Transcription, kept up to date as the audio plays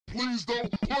Please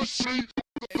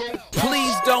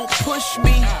don't push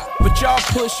me, but y'all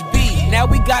push B. Now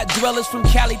we got dwellers from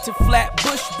Cali to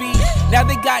Flatbush B. Now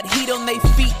they got heat on they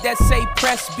feet that say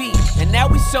press B. And now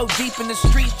we so deep in the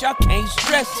street, y'all can't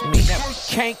stress me.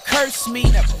 Can't curse me,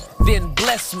 then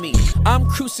bless me. I'm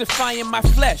crucifying my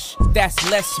flesh,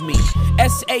 that's less me.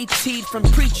 SAT'd from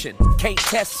preaching, can't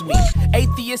test me.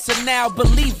 Atheists are now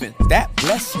believing, that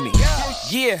bless me.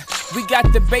 Yeah, we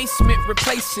got the basement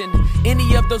replacing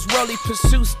any of those worldly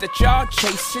pursuits that y'all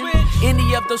chasing,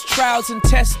 any of those trials and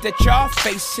tests that y'all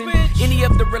facing, any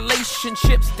of the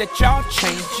relationships that y'all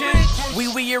changing. We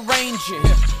rearranging,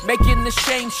 making the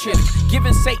shame shift,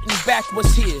 giving Satan back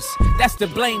what's his, that's the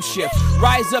blame shift.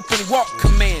 Rise up and walk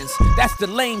commands, that's the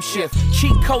lame shift.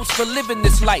 Cheat codes for living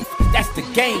this life, that's the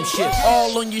game shift.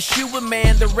 All on Yeshua,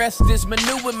 man, the rest is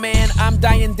manure, man. I'm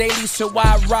dying daily, so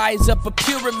I rise up a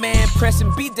purer man.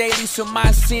 Pressing B daily, so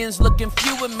my sins looking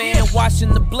fewer, man.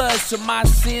 Washing the blood, so my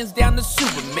sins down the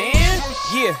sewer, man.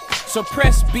 Yeah, so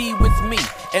press B with me,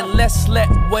 and let's let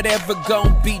whatever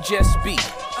gon' be just be.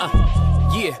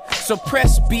 Yeah, so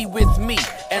press B with me,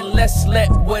 and let's let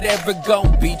whatever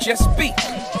gon' be just be.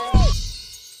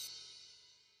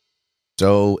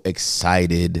 So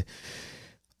excited.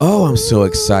 Oh, I'm so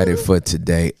excited for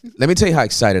today. Let me tell you how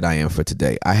excited I am for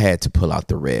today. I had to pull out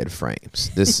the red frames.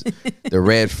 The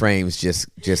red frames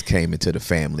just came into the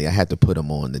family. I had to put them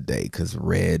on today because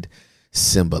red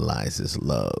symbolizes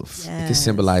love. Yes. It can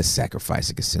symbolize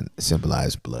sacrifice. It can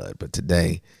symbolize blood. But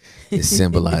today, it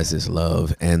symbolizes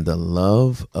love. And the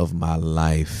love of my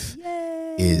life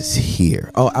is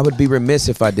here. Oh, I would be remiss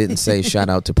if I didn't say shout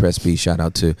out to Press B, shout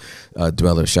out to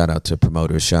Dweller, shout out to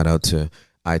promoters, shout out to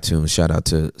iTunes, shout out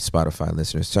to Spotify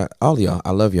listeners, all y'all. I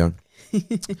love y'all.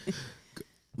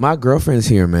 My girlfriend's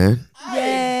here, man.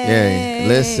 Yay. Yeah,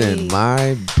 listen,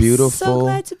 my beautiful so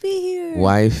glad to be here.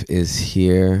 Wife is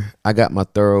here. I got my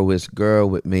thoroughest girl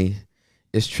with me.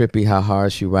 It's trippy how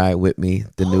hard she ride with me.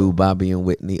 The new Bobby and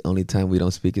Whitney. Only time we don't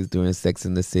speak is during Sex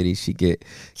in the City. She get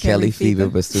Kelly fever,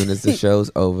 but as soon as the show's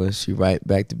over, she right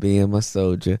back to being my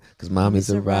soldier. Cause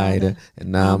mommy's a rider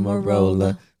and now I'm a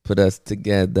roller. Put us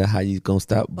together. How you gonna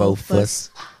stop both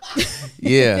us?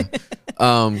 Yeah.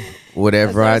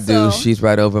 Whatever I do, she's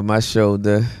right over my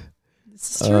shoulder.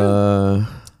 It's true.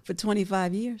 For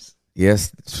 25 years.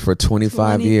 Yes, for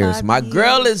 25 years. My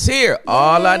girl is here. Yay.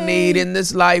 All I need in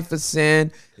this life is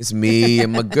sin. It's me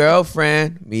and my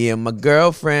girlfriend. Me and my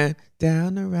girlfriend.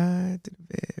 Down the ride to the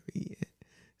very end.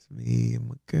 It's me and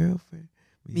my girlfriend.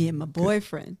 Me and my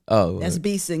boyfriend. Oh. That's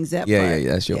B sings that part. Yeah,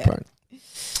 that's your part.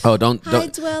 Oh, don't.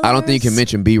 I don't think you can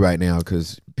mention B right now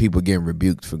because people getting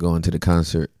rebuked for going to the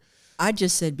concert. I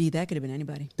just said B. That could have been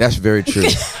anybody. That's very true.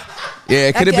 Yeah,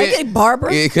 it could have been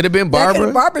Barbara. It could have been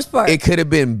Barbara. Barbara's part. It could have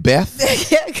been Beth.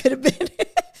 Yeah, it could have been.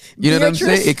 You know what I'm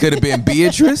saying? It could have been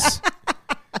Beatrice.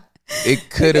 It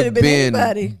could have been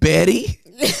Betty.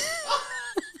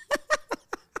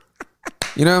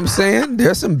 You know what I'm saying?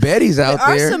 There's some Bettys out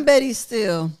there. There are some Bettys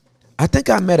still. I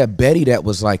think I met a Betty that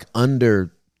was like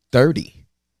under 30.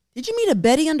 Did you meet a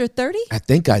Betty under 30? I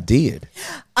think I did.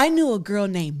 I knew a girl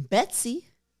named Betsy,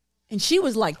 and she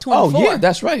was like 24. Oh, yeah,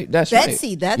 that's right. That's Betsy,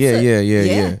 right. that's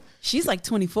Yeah. She's like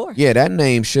 24. Yeah, that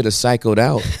name should have cycled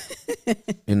out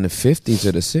in the 50s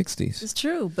or the 60s. It's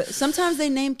true, but sometimes they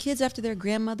name kids after their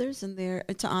grandmothers and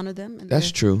to honor them. And that's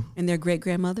true. And their great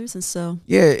grandmothers, and so.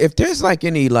 Yeah, if there's like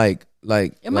any like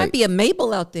it might be a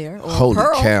Mabel out there. Or holy a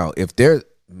Pearl. Cow! If there's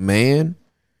maybe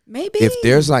if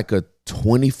there's like a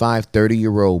 25,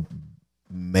 30-year-old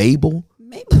Mabel,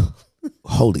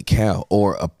 holy cow,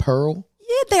 or a Pearl.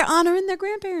 Yeah, they're honoring their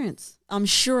grandparents. I'm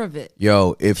sure of it.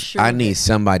 Yo, if I need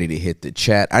somebody to hit the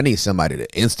chat, I need somebody to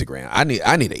Instagram. I need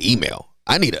an email.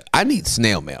 I need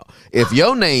snail mail. If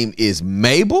your name is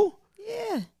Mabel,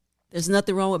 yeah, there's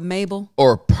nothing wrong with Mabel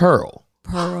or Pearl,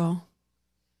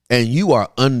 and you are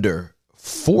under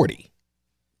 40,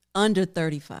 under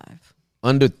 35,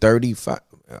 under 35.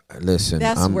 Listen,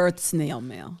 that's worth snail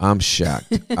mail. I'm shocked.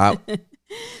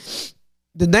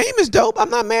 The name is dope. I'm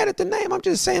not mad at the name. I'm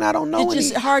just saying I don't know. It's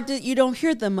just hard to, you don't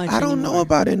hear them much. I don't know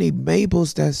about any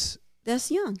Mabels that's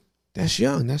young. That's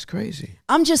young. That's crazy.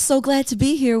 I'm just so glad to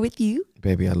be here with you.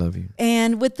 Baby, I love you.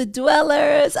 And with the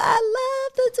Dwellers. I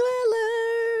love the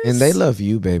Dwellers. And they love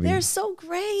you, baby. They're so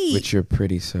great. With your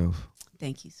pretty self.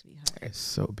 Thank you, sweetheart. It's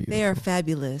so beautiful. They are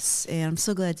fabulous. And I'm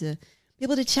so glad to be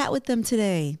able to chat with them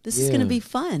today. This is going to be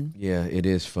fun. Yeah, it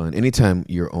is fun. Anytime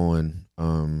you're on,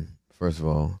 first of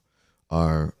all,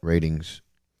 our ratings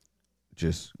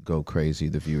just go crazy.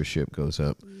 The viewership goes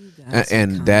up.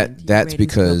 And that's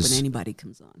because when anybody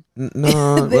comes on.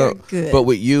 No, they're good. But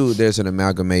with you, there's an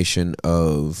amalgamation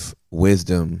of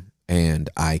wisdom and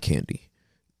eye candy.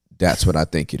 That's what I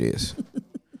think it is.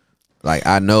 Like,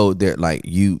 I know that, like,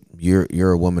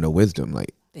 you're a woman of wisdom.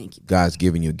 Like, thank you. God's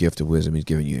giving you a gift of wisdom. He's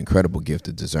giving you an incredible gift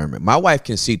of discernment. My wife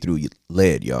can see through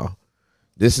lead, y'all.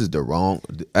 This is the wrong.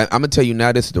 I'm gonna tell you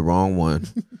now. This is the wrong one.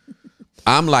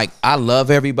 I'm like, I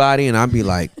love everybody, and I'd be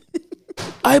like,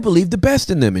 I believe the best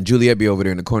in them, and Juliette be over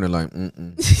there in the corner like,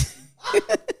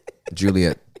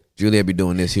 Juliette be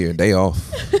doing this here. They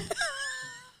off.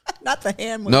 Not the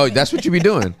hand. No, that's what you be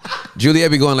doing. Juliette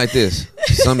be going like this.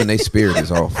 Some in their spirit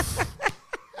is off.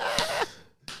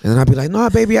 And then I'd be like, no,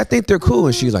 baby, I think they're cool.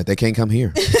 And she's like, they can't come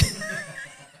here.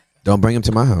 Don't bring them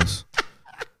to my house.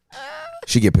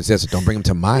 She get possessive. Don't bring them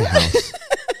to my house.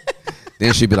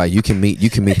 Then she'd be like, you can meet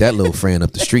that little friend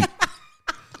up the street.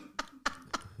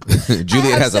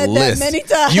 Juliette has a list. Many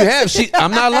times. You have.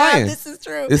 I'm not lying. This is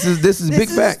true. This is big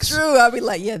facts. True. I'll be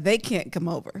like, yeah, they can't come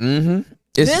over. Mm-hmm.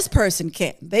 This person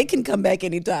can't. They can come back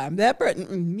anytime. That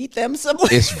person, meet them somewhere.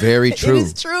 It's very true. It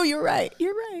is true. You're right.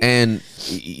 You're right. And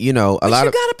you know, but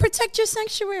you gotta protect your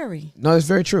sanctuary. No, it's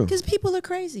very true. Because people are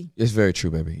crazy. It's very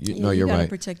true, baby. You're you gotta right.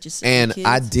 Protect yourself. And kids.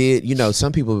 I did. You know,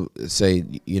 some people say,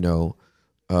 you know,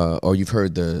 or you've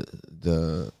heard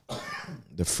the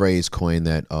phrase coined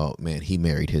that, oh man, he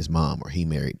married his mom, or she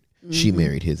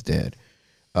married his dad,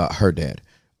 her dad.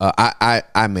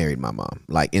 I married my mom,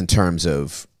 like in terms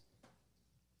of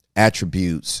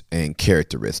attributes and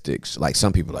characteristics. Like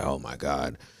some people are like, oh my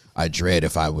God, I dread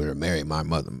if I were to marry my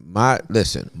mother.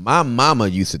 My mama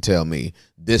used to tell me,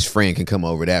 this friend can come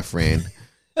over, that friend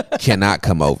cannot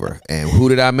come over. And who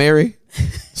did I marry?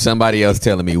 Somebody else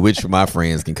telling me which of my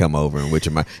friends can come over and which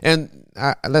of my, and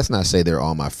let's not say they're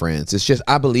all my friends. It's just,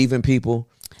 I believe in people.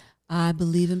 I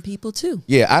believe in people too.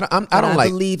 Yeah, I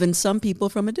believe in some people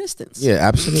from a distance. Yeah,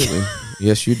 absolutely.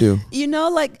 Yes, you do. You know,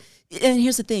 like, and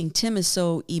here's the thing, Tim is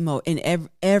so emo, and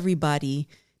everybody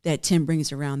that Tim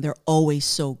brings around, they're always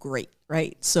so great,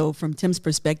 right? So from Tim's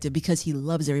perspective, because he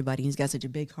loves everybody, he's got such a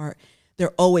big heart,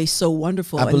 they're always so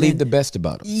wonderful. I believe the best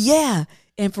about them. Yeah,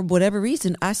 and for whatever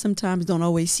reason, I sometimes don't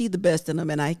always see the best in them,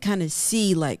 and I kind of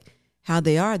see like how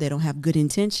they are. They don't have good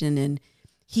intention, and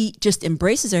he just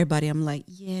embraces everybody. I'm like,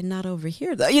 yeah, not over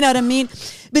here though. You know what I mean?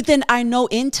 But then I know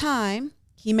in time,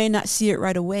 he may not see it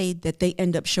right away, that they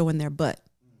end up showing their butt.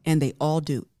 And they all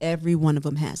do. Every one of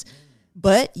them has.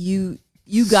 But you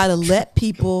got to let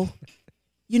people,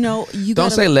 you know,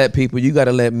 don't say let people, you got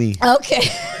to let me. Okay.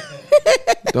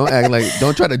 Don't act like,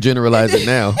 don't try to generalize it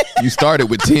now. You started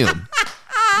with Tim.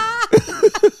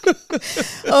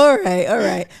 All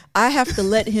right. I have to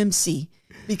let him see,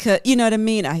 because, you know what I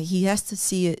mean? He has to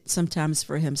see it sometimes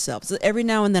for himself. So every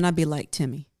now and then I'd be like,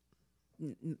 Timmy,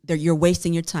 you're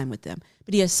wasting your time with them.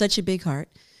 But he has such a big heart.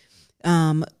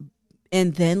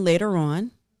 And then later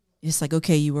on, it's like,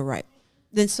 okay, you were right.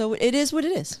 Then so it is what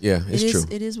it is. Yeah, it's true.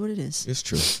 It is what it is. It's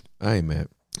true. I ain't mad.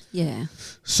 Yeah.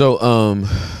 So I'm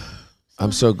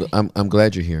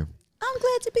glad you're here. I'm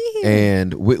glad to be here.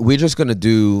 And we're just gonna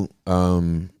do I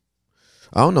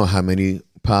don't know how many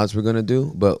pods we're gonna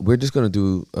do, but we're just gonna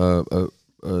do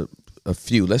a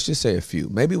few. Let's just say a few.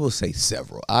 Maybe we'll say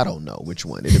several. I don't know which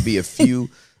one. It'll be a few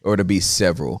or it'll be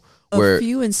several. A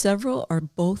few and several are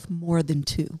both more than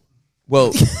two.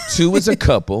 Well, two is a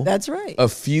couple. That's right. A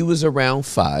few is around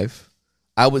 5.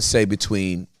 I would say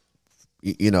between,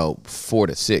 4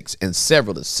 to 6, and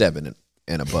several is 7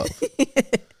 and above.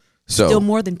 So still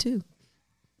more than 2.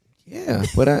 Yeah,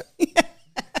 but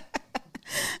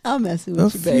I'm messing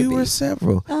with you, baby. A few or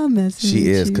several. I'm messing with you.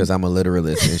 She is, because I'm a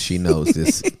literalist, and she knows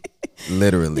this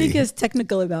literally. He gets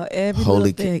technical about every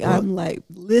little thing. I'm like,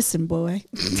 listen, boy.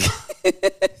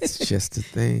 It's just a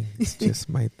thing. It's just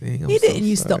my thing. He didn't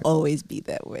used to always be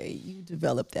that way. You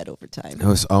developed that over time.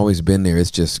 No, it's always been there.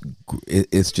 It's just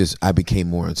I became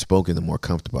more unspoken the more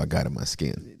comfortable I got in my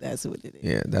skin. That's what it is.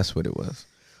 Yeah, that's what it was.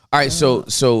 All right,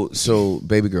 so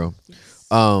baby girl,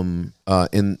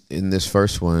 in this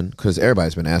first one, because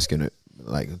everybody's been asking it,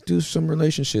 like, do some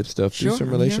relationship stuff, Sure, do some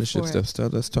I'm relationship here for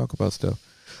stuff. Let's talk about stuff.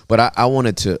 But I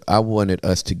wanted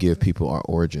us to give people our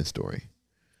origin story.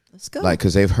 Let's go. Like,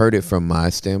 because they've heard it from my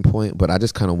standpoint, but I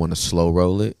just kind of want to slow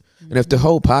roll it. And if the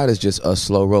whole pod is just us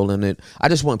slow rolling it, I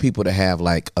just want people to have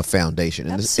like a foundation.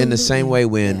 In the same way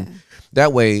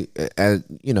that way, as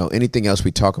anything else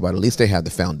we talk about, at least they have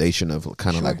the foundation of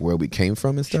kind of like where we came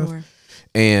from and stuff. Sure.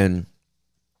 And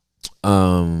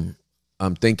I'm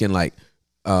thinking like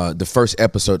the first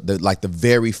episode, the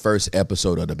very first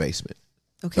episode of The Basement.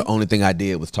 Okay. The only thing I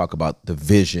did was talk about the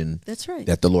vision That's right.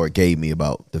 that the Lord gave me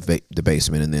about the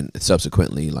basement, and then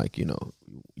subsequently, like,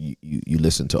 you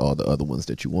listen to all the other ones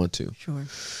that you want to. Sure.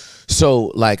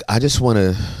 So like I just want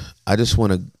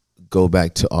to go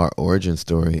back to our origin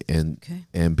story and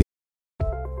be.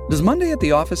 Does Monday at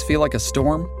the office feel like a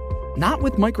storm? Not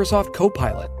with Microsoft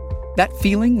Copilot. That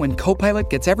feeling when Copilot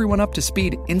gets everyone up to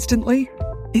speed instantly?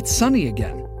 It's sunny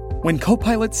again. When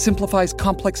Copilot simplifies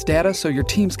complex data so your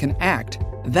teams can act,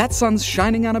 that sun's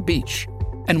shining on a beach.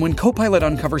 And when Copilot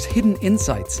uncovers hidden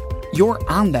insights, you're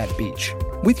on that beach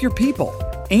with your people,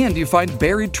 and you find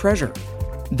buried treasure.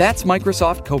 That's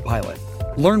Microsoft Copilot.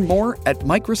 Learn more at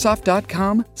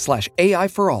Microsoft.com/AI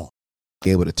for all.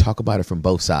 Able to talk about it from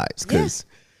both sides, because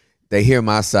they hear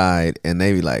my side and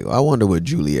they be like, well, I wonder what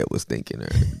Juliette was thinking. Or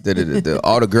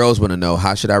all the girls want to know,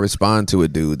 how should I respond to a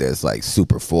dude that's like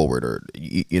super forward or,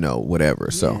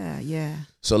 whatever. So,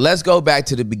 So let's go back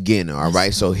to the beginning. All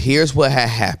right. So here's what had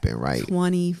happened, right?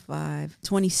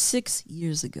 26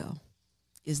 years ago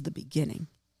is the beginning.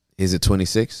 Is it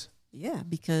 26? Yeah,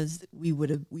 because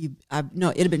it'd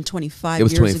have been 25 It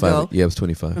was years 25. ago. Yeah, it was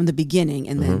 25. From the beginning,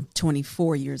 and then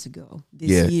 24 years ago.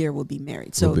 This year we'll be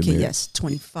married. So, We'll be married. yes,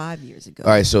 25 years ago.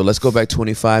 All right, so let's go back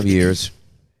 25 years.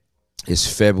 It's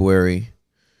February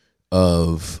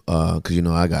of, because,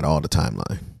 I got all the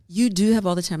timeline. You do have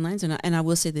all the timelines, and I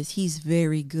will say this. He's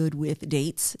very good with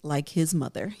dates, like his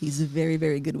mother. He's very,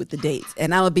 very good with the dates.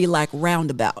 And I would be like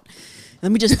roundabout.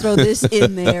 Let me just throw this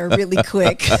in there really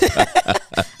quick.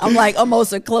 I'm like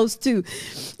almost or close to.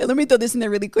 And let me throw this in there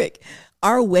really quick.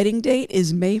 Our wedding date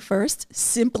is May 1st,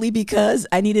 simply because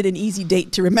I needed an easy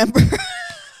date to remember.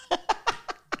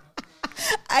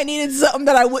 I needed something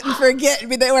that I wouldn't forget.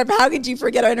 How could you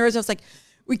forget our anniversary? I was like,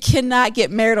 we cannot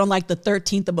get married on like the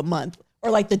 13th of a month. Or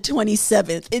like the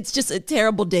 27th. It's just a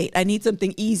terrible date. I need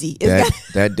something easy.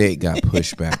 That date got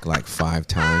pushed back like 5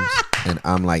 times. And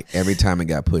I'm like, every time it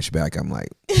got pushed back, I'm like,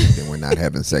 then we're not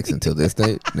having sex until this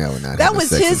date. Now we're not having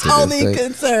sex until this date. That was his only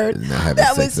concern.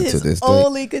 That was his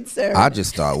only concern. I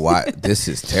just thought, why? This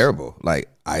is terrible. Like,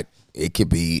 it could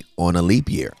be on a leap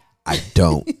year. I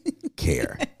don't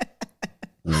care.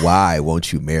 Why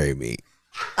won't you marry me?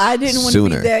 I didn't want to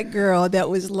be that girl that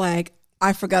was like,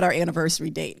 I forgot our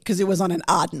anniversary date because it was on an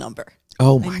odd number.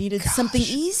 Oh my! I needed something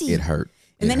easy. It hurt.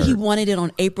 And then he wanted it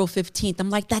on April 15th.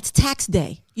 I'm like, that's tax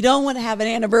day. You don't want to have an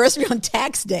anniversary on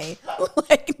tax day.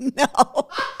 Like, no.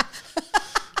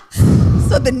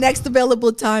 So the next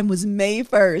available time was May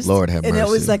 1st. Lord have mercy. And it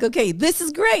was like, okay, this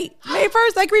is great. May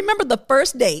 1st, I can remember the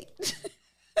first date.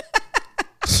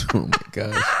 Oh my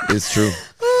gosh, it's true.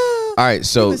 All right,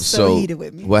 so heated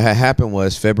with me. What had happened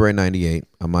was February '98.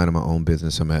 I'm minding my own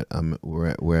business.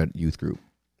 We're at youth group,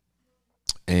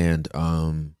 and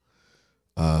our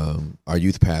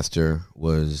youth pastor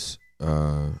was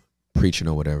preaching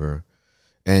or whatever,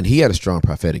 and he had a strong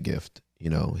prophetic gift.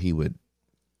 He would,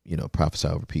 prophesy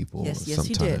over people. Yes,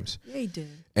 sometimes. He did. Yeah, he did.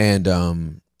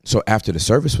 And so after the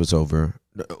service was over,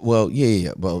 well,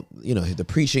 the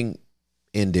preaching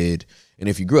ended. And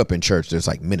if you grew up in church, there's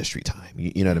like ministry time.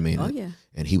 You know what I mean? Oh, yeah.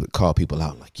 And he would call people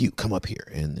out like, you come up here.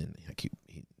 And then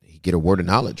he'd get a word of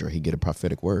knowledge or he'd get a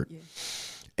prophetic word. Yeah.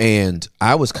 And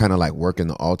I was kind of like working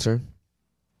the altar.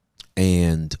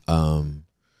 And so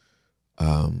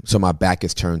my back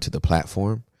is turned to the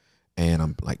platform. And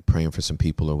I'm like praying for some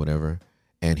people or whatever.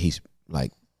 And he's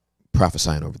like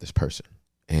prophesying over this person.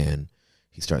 And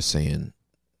he starts saying,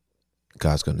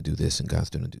 God's going to do this and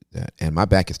God's going to do that. And my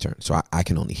back is turned, so I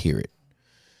can only hear it.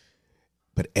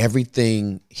 But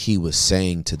everything he was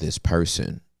saying to this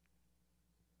person,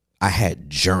 I had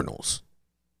journals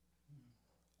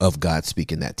of God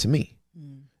speaking that to me.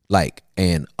 Like,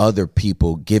 and other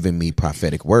people giving me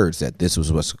prophetic words that this was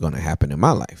what's going to happen in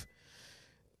my life.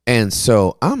 And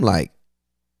so I'm like,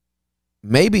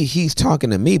 maybe he's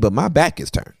talking to me, but my back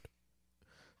is turned.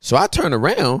 So I turn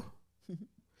around.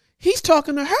 He's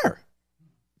talking to her.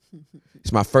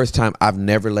 It's my first time. I've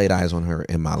never laid eyes on her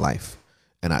in my life.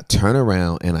 And I turn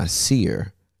around and I see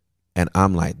her and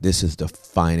I'm like, this is the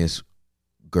finest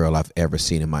girl I've ever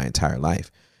seen in my entire life.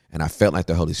 And I felt like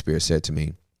the Holy Spirit said to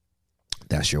me,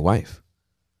 that's your wife.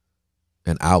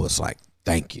 And I was like,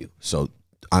 thank you. So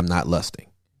I'm not lusting,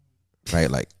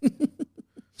 right? Like,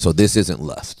 so this isn't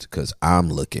lust because I'm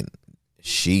looking,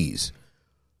 she's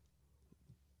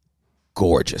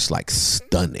gorgeous, like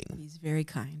stunning. He's very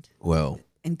kind. Well.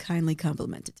 And kindly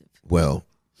complimentative. Well,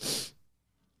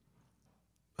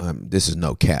 this is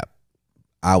no cap.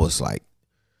 I was like,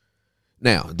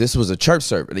 now, this was a church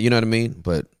service, you know what I mean?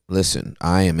 But listen,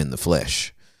 I am in the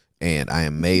flesh and I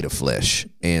am made of flesh.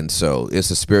 And so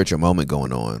it's a spiritual moment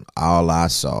going on. All I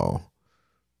saw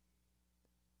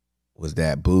was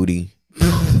that booty.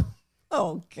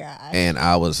 Oh, God. And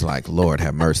I was like, Lord,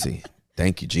 have mercy.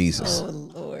 Thank you, Jesus. Oh,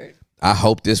 Lord. I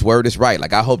hope this word is right.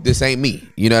 Like, I hope this ain't me.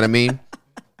 You know what I mean?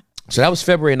 So that was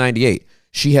February '98.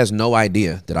 She has no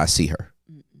idea that I see her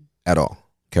at all.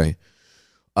 Okay.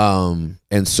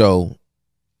 And so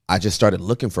I just started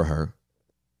looking for her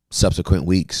subsequent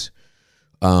weeks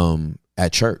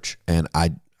at church, and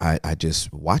I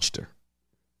just watched her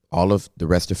all of the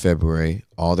rest of February,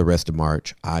 all the rest of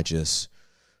March. I was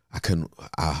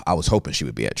hoping she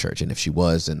would be at church, and if she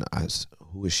was, then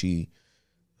who is she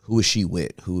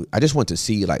with? I just want to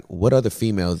see, like, what other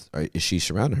females is she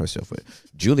surrounding herself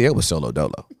with? Juliette was solo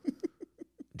dolo.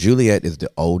 Juliette is the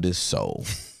oldest soul.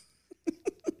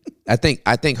 I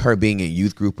think her being in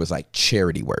youth group was like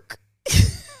charity work.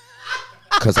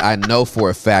 Because I know for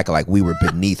a fact, like, we were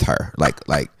beneath her.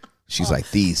 Like she's like,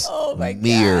 these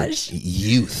mere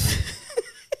youth.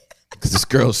 Because this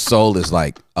girl's soul is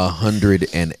like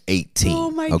 118.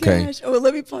 Oh my gosh. Oh,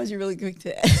 let me pause you really quick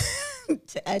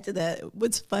to add to that.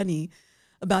 What's funny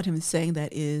about him saying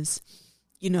that is,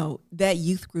 that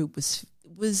youth group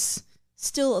was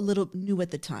still a little new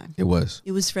at the time. It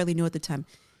was fairly new at the time.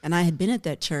 And I had been at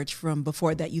that church from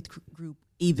before that youth group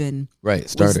even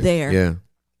started. Was there. Yeah.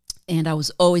 And I was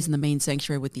always in the main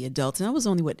sanctuary with the adults. And I was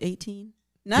only, 18?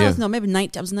 Maybe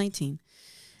 19. I was 19.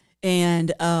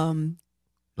 And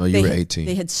no, you were 18.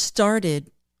 They had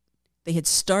started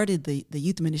the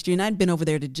youth ministry. And I'd been over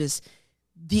there to just,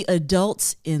 the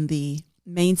adults in the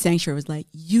main sanctuary was like,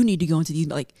 you need to go into the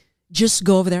youth, like, just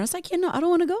go over there. I was like, I don't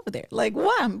want to go over there. Like,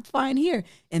 why? I'm fine here.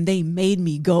 And they made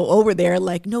me go over there.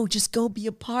 Like, no, just go be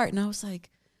a part. And I was like,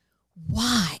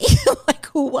 why? Like,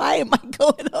 why am I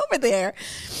going over there?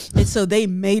 And so they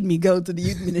made me go to the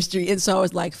youth ministry. And so I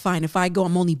was like, fine, if I go,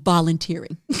 I'm only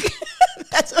volunteering.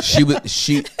 She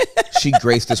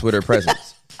graced us with her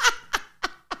presence.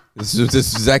 This is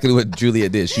exactly what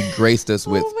Juliette did. She graced us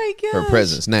with her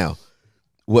presence. Now,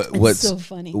 what's so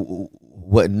funny?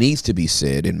 What needs to be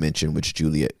said and mentioned, which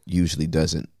Juliette usually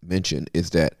doesn't mention, is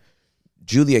that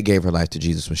Juliette gave her life to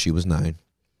Jesus when she was 9,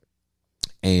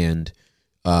 and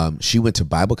she went to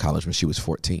Bible college when she was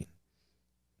 14.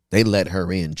 They let her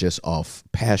in just off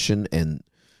passion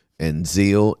and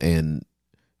zeal and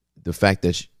the fact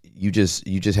that you just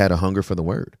had a hunger for the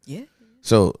word. Yeah.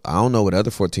 So I don't know what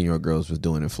other 14-year-old girls was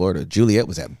doing in Florida. Juliette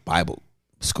was at Bible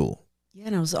school. Yeah,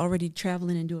 and I was already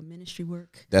traveling and doing ministry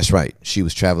work. That's right. She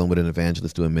was traveling with an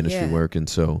evangelist doing ministry work, and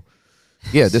so,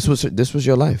 this was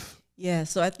your life. Yeah,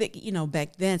 so I think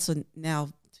back then. So now,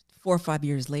 4 or 5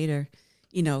 years later,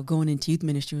 going into youth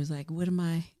ministry was like, what am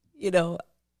I?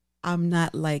 I'm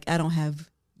not like, I don't have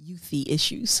youthy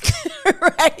issues,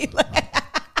 right? Like,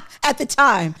 at the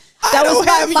time, I don't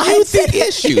have youthy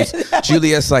issues.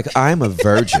 Juliette's like, I'm a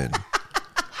virgin.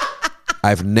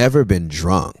 I've never been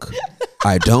drunk.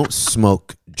 I don't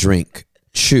smoke, drink,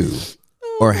 chew,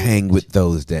 or hang with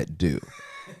those that do.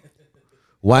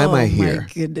 Why am I here? Oh my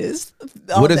goodness!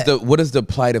 What is the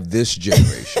plight of this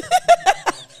generation?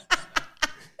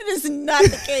 It is not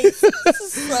the case. This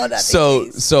is so not the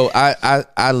case. So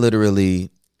I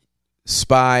literally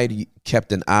spied,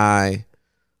 kept an eye,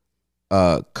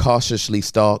 cautiously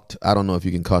stalked. I don't know if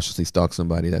you can cautiously stalk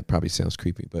somebody. That probably sounds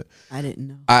creepy, but I didn't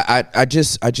know. I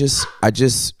just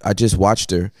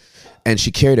watched her. And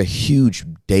she carried a huge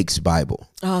Dake's Bible.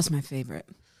 Oh, it's my favorite.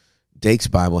 Dake's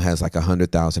Bible has like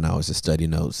 100,000 hours of study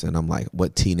notes. And I'm like,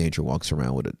 what teenager walks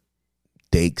around with a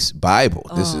Dake's Bible?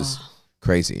 This is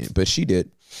crazy. But she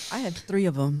did. I have 3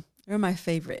 of them. They're my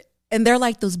favorite. And they're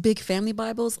like those big family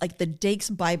Bibles. Like the Dake's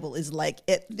Bible is like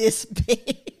at this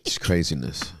big. It's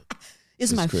craziness.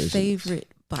 It's my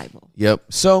favorite Bible. Yep.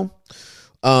 So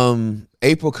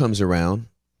April comes around.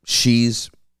 She's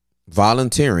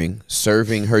volunteering,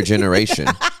 serving her generation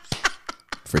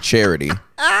for charity,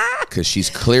 because she's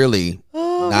clearly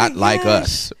not like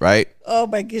us, right? Oh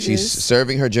my goodness. She's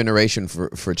serving her generation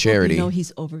for charity.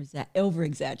 He's over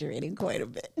exaggerating quite a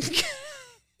bit.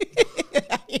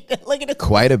 Look at it.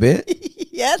 Quite a bit?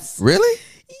 Yes. Really?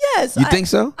 Yes. You think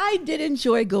so? I did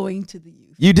enjoy going to the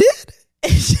youth. You did?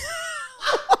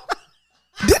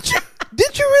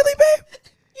 Did you really, babe?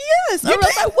 Yes, or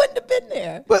else I wouldn't have been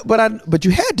there. But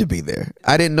you had to be there.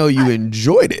 I didn't know you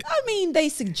enjoyed it. I mean, they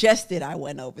suggested I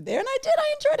went over there, and I did.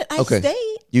 I enjoyed it. I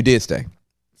stayed. You did stay.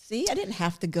 See, I didn't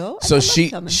have to go. So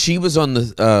she was on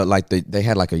the they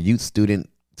had like a youth student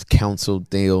council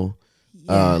deal,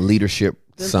 leadership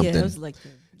something. Yeah, it was like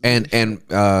and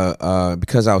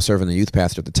because I was serving the youth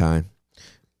pastor at the time,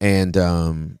 and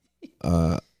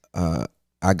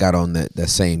I got on that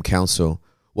same council.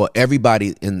 Well,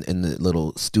 everybody in the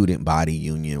little student body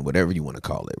union, whatever you want to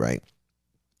call it, right?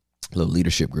 Little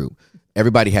leadership group.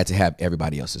 Everybody had to have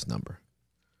everybody else's number.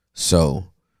 So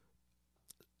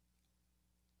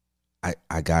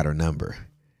I got her number,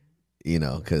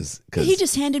 because he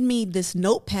just handed me this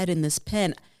notepad and this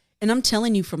pen. And I'm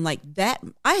telling you, from like that,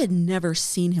 I had never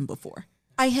seen him before.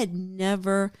 I had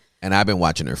never. And I've been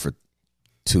watching her for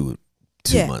two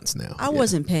months now. I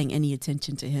wasn't paying any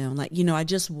attention to him. Like, you know, I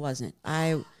just wasn't.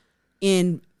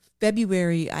 In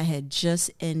February, I had just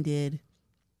ended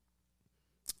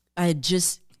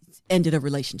a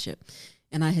relationship.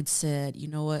 And I had said, you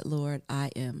know what, Lord,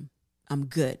 I'm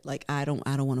good. Like, I don't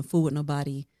want to fool with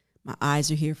nobody. My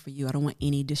eyes are here for you. I don't want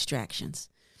any distractions.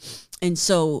 And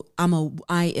so I'm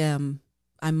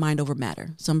mind over matter.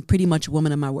 So I'm pretty much a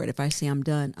woman of my word. If I say I'm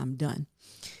done, I'm done.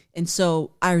 And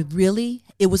so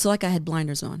it was like I had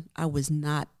blinders on. I was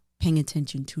not paying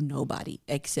attention to nobody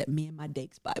except me and my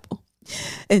Dake's Bible.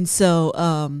 And so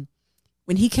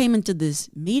when he came into this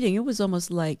meeting, it was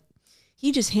almost like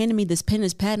he just handed me this pen and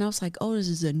this pad, and I was like, oh, this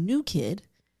is a new kid,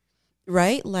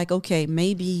 right? Like, okay,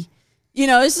 maybe, you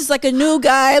know, this is like a new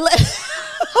guy. What is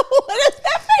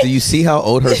that? Do you see how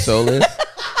old her soul is?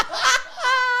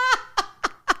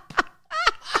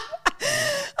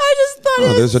 I just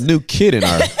thought there's a new kid in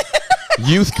our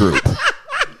youth group.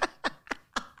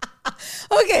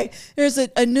 Okay, there's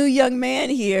a new young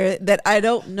man here that I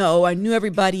don't know. I knew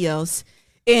everybody else,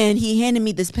 and he handed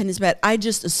me this pen and this pad. I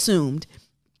just assumed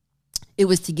it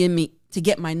was to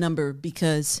get my number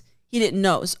because he didn't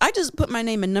know. So I just put my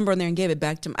name and number on there and gave it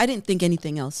back to him. I didn't think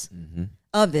anything else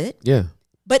of it. Yeah.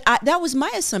 But that was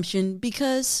my assumption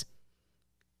because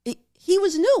he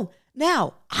was new.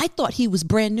 Now, I thought he was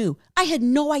brand new. I had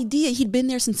no idea he'd been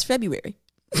there since February.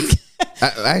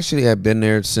 I actually have been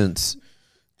there since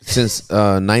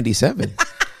 97.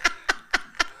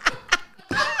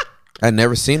 I'd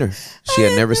never seen her. She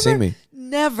had never seen me.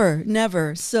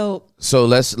 Never. So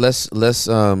let's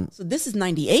so this is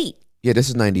 98. Yeah, this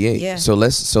is 98. Yeah. So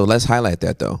let's highlight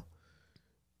that though.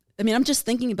 I mean, I'm just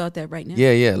thinking about that right now.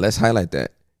 Yeah, let's highlight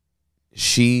that.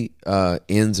 She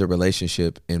ends a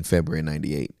relationship in February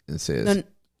 98 and says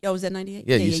was that 98?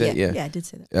 Yeah, you said yeah. Yeah, I did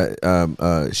say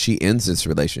that. She ends this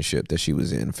relationship that she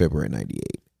was in February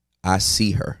 98. I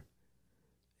see her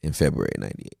in February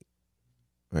 98.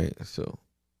 Right? So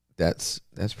that's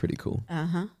pretty cool.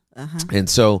 And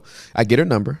so I get her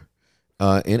number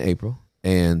in April,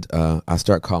 and I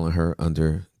start calling her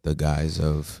under the guise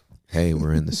of, hey,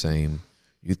 we're in the same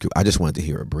youth group. I just wanted to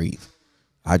hear her breathe.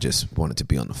 I just wanted to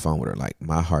be on the phone with her. Like,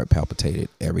 my heart palpitated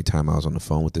every time I was on the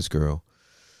phone with this girl.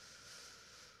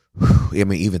 I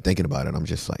mean, even thinking about it, I'm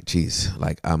just like, geez,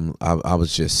 like I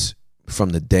was just, from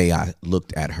the day I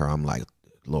looked at her, I'm like,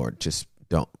 Lord, just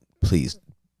please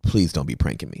don't be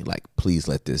pranking me. Like, please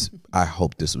let this, I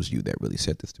hope this was you that really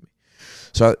said this to me.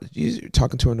 So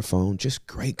talking to her on the phone, just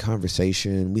great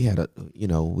conversation. We had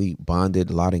we bonded,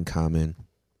 a lot in common.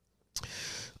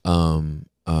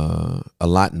 A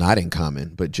lot not in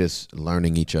common, but just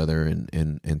learning each other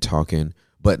and talking,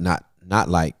 but not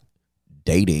like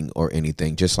dating or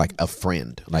anything, just like a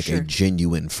friend, like a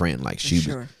genuine friend. Like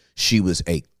she was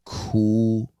a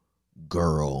cool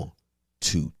girl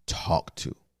to talk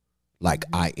to. Like,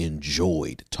 I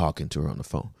enjoyed talking to her on the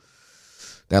phone.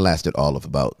 That lasted all of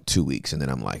about 2 weeks, and then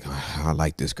I'm like, I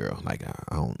like this girl. Like,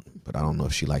 I don't know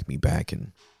if she liked me back.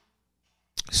 And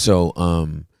so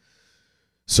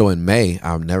in May,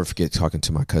 I'll never forget talking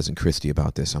to my cousin Christy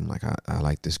about this. I'm like, I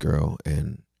like this girl,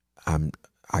 and I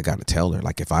got to tell her.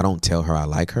 Like, if I don't tell her I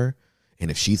like her, and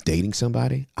if she's dating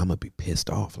somebody, I'm going to be pissed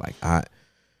off. Like,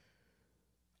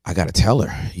 I got to tell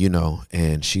her,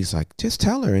 and she's like, just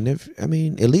tell her. And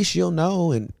at least you'll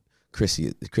know. And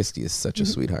Christy is such a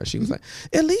sweetheart. She was like,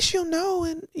 at least you'll know.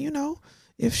 And,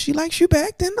 if she likes you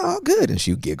back, then all good. And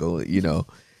she'll giggle,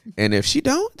 and if she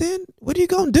don't, then what are you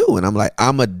going to do? And I'm like,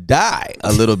 I'm going to die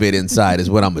a little bit inside is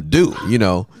what I'm going to do,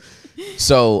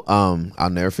 So I'll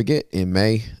never forget, in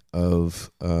May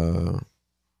of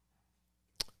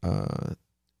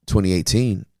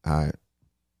 2018,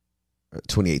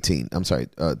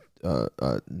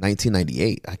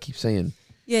 1998. I keep saying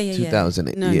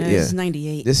 2008. No, this is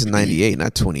 98. This is 98,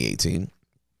 not 2018.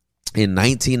 In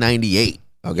 1998,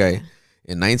 okay? Yeah.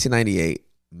 In 1998,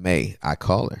 May, I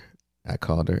called her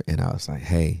and I was like,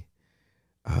 hey,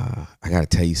 I got to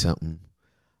tell you something.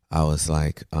 I was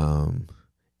like,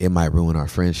 it might ruin our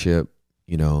friendship.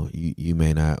 You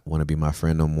may not want to be my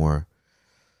friend no more.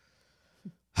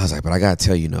 I was like, but I got to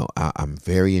tell you, I'm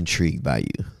very intrigued by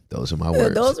you. Those are my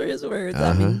words. Those are his words.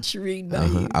 I'm intrigued by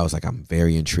you. I was like, I'm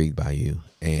very intrigued by you.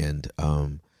 And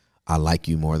I like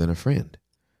you more than a friend.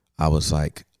 I was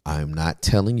like, I'm not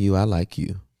telling you I like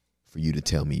you for you to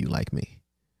tell me you like me.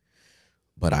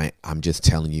 But I'm just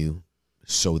telling you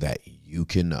so that you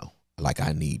can know. Like,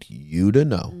 I need you to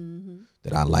know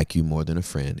that I like you more than a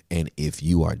friend. And if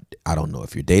you are, I don't know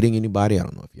if you're dating anybody. I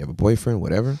don't know if you have a boyfriend,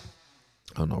 whatever.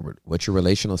 I don't know what your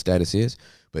relational status is,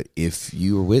 but if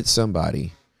you're with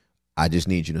somebody, I just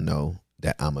need you to know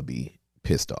that I'm going to be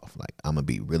pissed off. Like, I'm going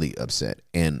to be really upset.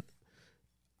 And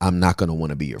I'm not going to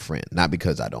want to be your friend. Not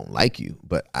because I don't like you,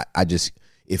 but I just,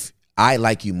 if I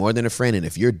like you more than a friend, and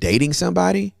if you're dating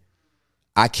somebody,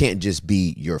 I can't just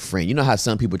be your friend. You know how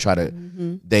some people try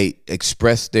to, they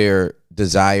express their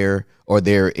desire or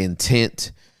their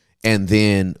intent, and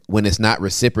then when it's not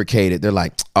reciprocated, they're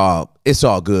like, oh, it's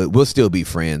all good. We'll still be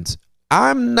friends.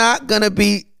 I'm not going to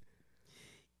be,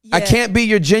 I can't be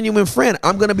your genuine friend.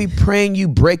 I'm going to be praying you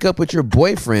break up with your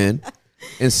boyfriend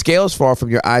and scales fall from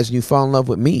your eyes and you fall in love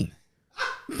with me.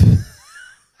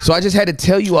 So I just had to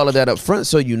tell you all of that up front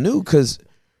so you knew, because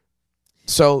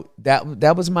so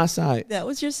that was my side. That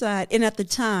was your side. And at the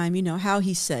time, you know, how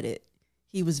he said it,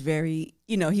 he was very,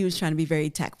 you know, he was trying to be very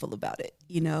tactful about it,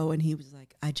 you know, and he was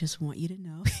like, I just want you to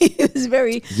know. It was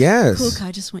very cool.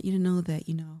 I just want you to know that,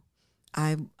 you know,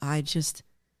 I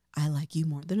like you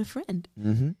more than a friend.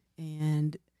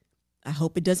 And I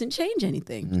hope it doesn't change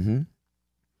anything.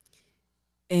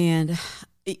 And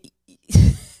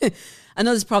I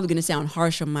know this is probably going to sound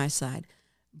harsh on my side,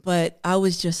 but I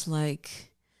was just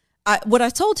like, what I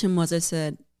told him was, I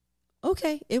said,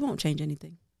 okay, it won't change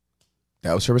anything.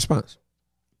 That was her response.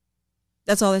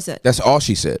 That's all I said. That's all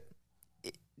she said.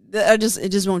 It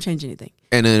just won't change anything.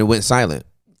 And then it went silent.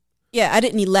 Yeah, I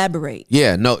didn't elaborate.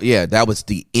 Yeah, no, yeah, that was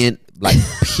the end, like,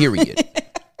 period.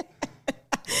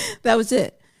 That was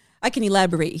it. I can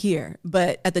elaborate here,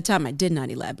 but at the time I did not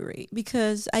elaborate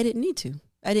because I didn't need to.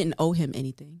 I didn't owe him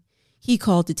anything. He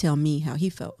called to tell me how he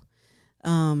felt.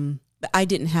 But I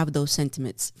didn't have those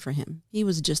sentiments for him. He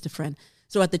was just a friend.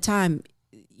 So at the time,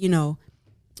 he was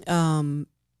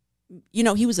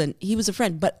a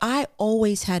friend, but I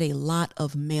always had a lot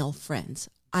of male friends.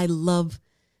 I love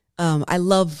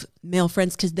male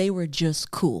friends because they were just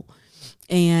cool.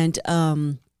 And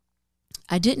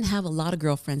I didn't have a lot of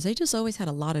girlfriends. They just always had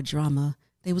a lot of drama.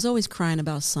 They was always crying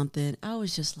about something. I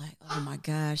was just like, oh my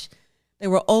gosh. They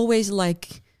were always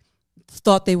like,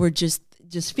 thought they were just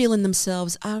feeling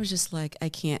themselves. I was just like, I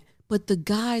can't. But the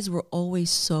guys were always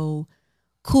so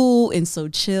cool and so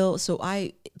chill. So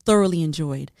I thoroughly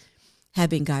enjoyed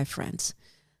having guy friends.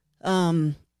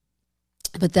 But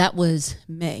that was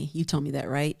May. You told me that,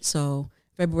 right? So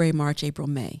February, March, April,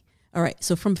 May. All right.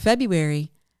 So from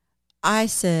February, I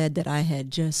said that I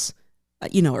had just,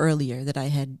 earlier that I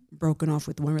had broken off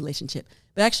with one relationship.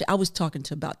 But actually, I was talking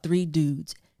to about 3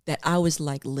 dudes that I was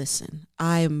like, listen,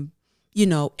 I'm,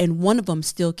 and one of them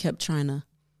still kept trying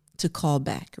to call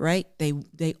back, right?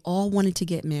 They all wanted to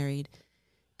get married.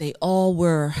 They all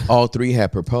were. All 3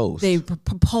 had proposed. They were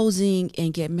proposing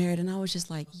and get married. And I was just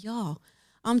like, y'all,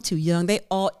 I'm too young. They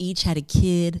all each had a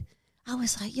kid. I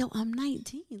was like, yo, I'm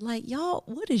 19. Like, y'all,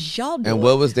 what is y'all doing? And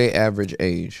what was their average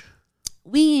age?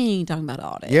 We ain't talking about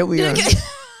all that. Yeah, we are.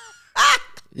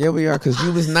 Yeah, we are, because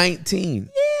you was 19.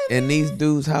 Yeah, and these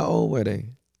dudes, how old were they?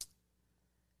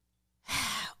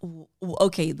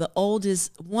 Okay, the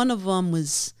oldest, one of them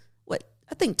was,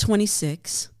 I think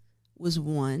 26 was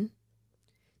one.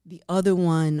 The other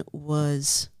one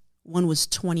was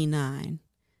 29.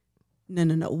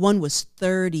 No. One was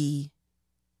 30.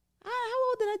 How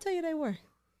old did I tell you they were?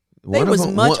 They was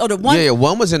much older.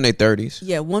 One was in their 30s.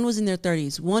 Yeah, one was in their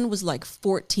 30s. One was like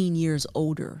 14 years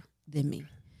older than me.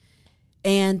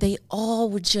 And they all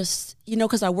were just,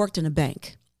 because I worked in a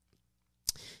bank.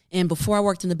 And before I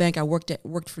worked in the bank, I worked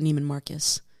for Neiman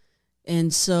Marcus.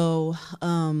 And so,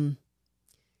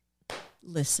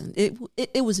 listen,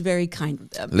 it was very kind of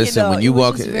them. Listen, when you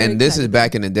walk, and this is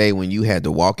back in the day when you had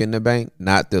to walk in the bank,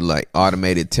 not the like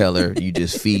automated teller, you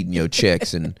just feeding your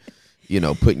checks and,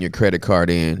 putting your credit card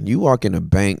in. You walk in the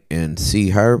bank and see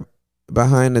her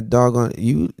behind the doggone,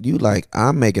 you like,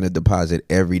 I'm making a deposit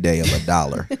every day of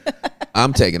 $1.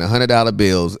 I'm taking $100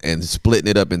 bills and splitting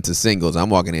it up into singles. I'm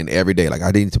walking in every day like,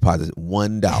 I need to deposit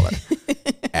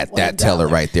 $1 at that teller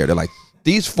right there. They're like,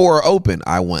 these 4 are open.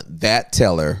 I want that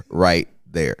teller right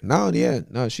there. No,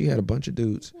 she had a bunch of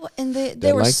dudes. Well, and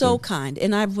they were so kind.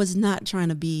 And I was not trying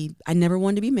to be, I never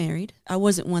wanted to be married. I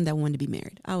wasn't one that wanted to be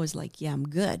married. I was like, yeah, I'm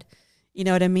good. You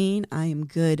know what I mean? I am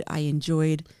good. I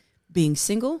enjoyed being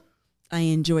single. I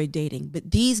enjoyed dating.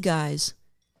 But these guys,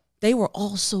 they were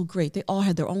all so great. They all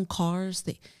had their own cars.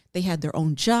 They had their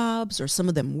own jobs, or some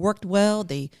of them worked well.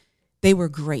 They were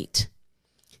great.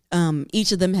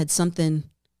 Each of them had something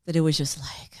that it was just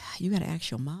like, you got to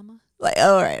ask your mama? Like,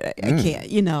 all right, I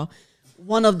can't,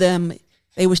 One of them,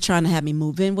 they was trying to have me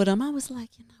move in with them. I was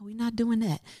like, we're not doing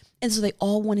that. And so they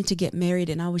all wanted to get married.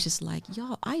 And I was just like,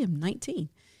 y'all, I am 19.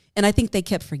 And I think they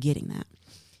kept forgetting that.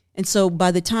 And so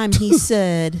by the time he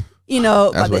said,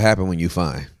 That's what happened when you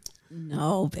find.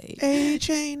 No, babe. Age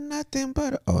ain't nothing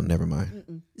but oh, never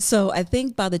mind. So I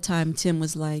think by the time Tim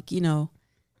was like,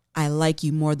 I like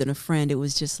you more than a friend, it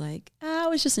was just like, I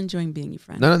was just enjoying being your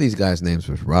friend. None of these guys' names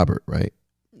was Robert, right?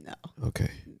 No. Okay.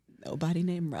 Nobody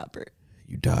named Robert.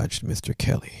 You dodged Mr.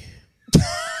 Kelly.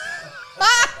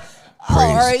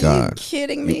 Are God. you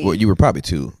kidding me? You were probably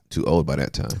too old by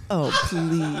that time. Oh,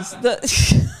 please.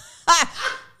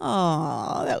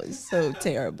 Oh, that was so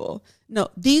terrible. No,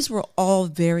 these were all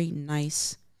very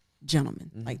nice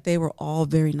gentlemen. Like, they were all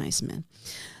very nice men.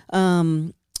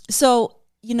 So,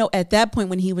 at that point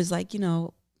when he was like,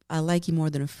 I like you more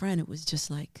than a friend, it was just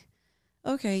like,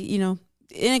 okay, it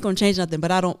ain't going to change nothing,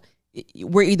 but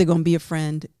we're either going to be a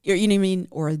friend, you know what I mean?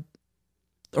 Or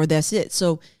that's it.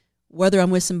 So whether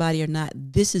I'm with somebody or not,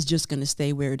 this is just going to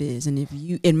stay where it is. And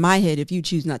in my head, if you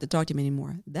choose not to talk to me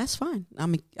anymore, that's fine.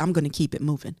 I'm going to keep it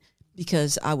moving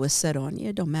because I was set on,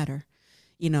 it don't matter,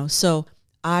 So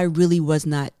I really was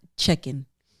not checking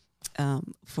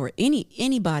for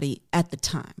anybody at the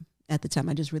time. At the time,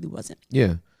 I just really wasn't.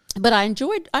 Yeah. But I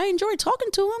enjoyed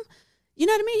talking to him. You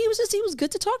know what I mean? He was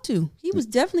good to talk to. He was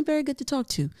definitely very good to talk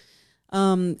to.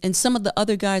 And some of the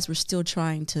other guys were still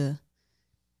trying to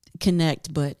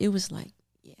connect, but it was like,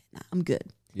 I'm good.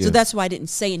 Yeah. So that's why I didn't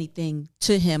say anything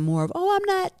to him more of, I'm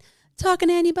not talking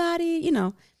to anybody.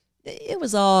 It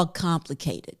was all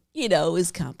complicated. It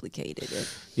was complicated.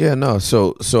 Yeah, no.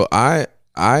 So I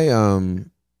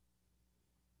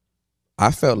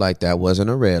felt like that wasn't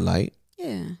a red light.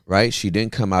 Yeah. Right? She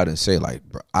didn't come out and say like,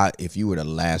 if you were the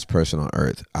last person on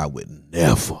earth, I would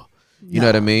never. You know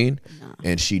what I mean? No.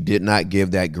 And she did not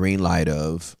give that green light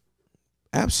of,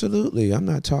 absolutely, I'm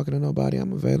not talking to nobody.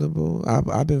 I'm available.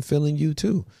 I've been feeling you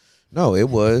too. No, it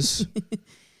was,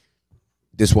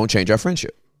 this won't change our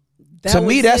friendship. To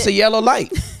me, that's a yellow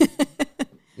light. You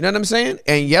know what I'm saying?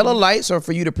 And yellow lights are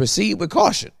for you to proceed with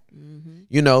caution.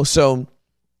 So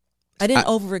I didn't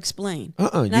over-explain.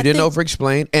 You didn't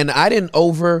over-explain, and I didn't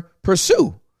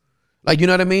over-pursue. Like, you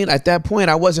know what I mean? At that point,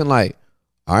 I wasn't like,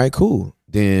 all right, cool.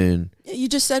 Then you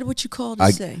just said what you called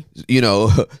to say.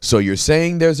 So you're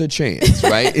saying there's a chance,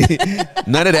 right?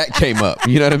 None of that came up.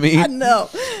 You know what I mean? I know.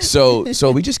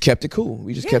 So we just kept it cool.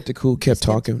 We just kept it cool, kept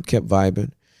talking, kept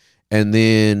vibing. And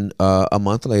then a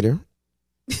month later,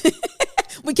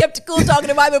 we kept it cool talking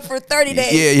to vibing for 30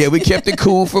 days. Yeah, we kept it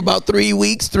cool for about 3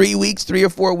 weeks, 3 or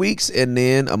 4 weeks. And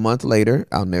then a month later,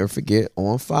 I'll never forget,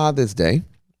 on Father's Day,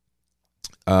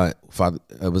 it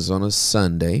was on a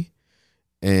Sunday,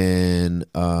 and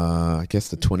I guess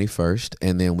the 21st.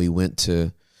 And then we went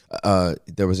to,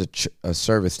 there was a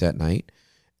service that night,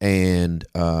 and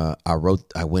I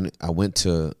went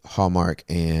to Hallmark,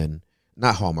 and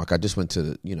not Hallmark, I just went to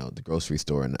the grocery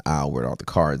store in the aisle where all the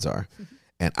cards are.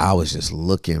 And I was just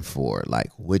looking for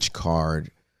like which card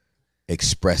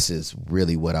expresses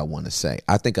really what I want to say.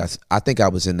 I think I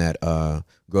was in that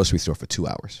grocery store for 2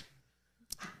 hours.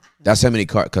 That's how many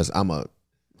cards, because I'm a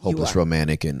hopeless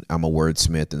romantic and I'm a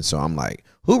wordsmith, and so I'm like,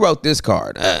 who wrote this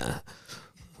card?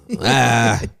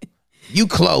 You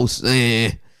close.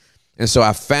 And so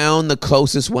I found the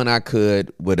closest one I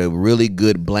could with a really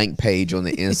good blank page on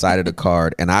the inside of the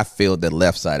card, and I filled the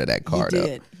left side of that card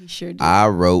up. You sure did. I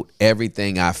wrote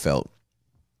everything I felt,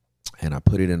 and I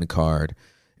put it in the card.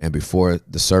 And before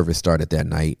the service started that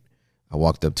night, I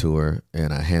walked up to her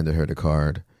and I handed her the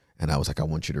card, and I was like, I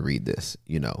want you to read this,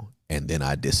 and then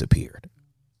I disappeared.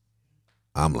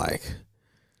 I'm like,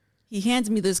 he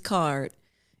hands me this card,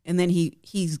 and then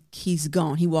he's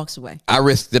gone. He walks away. I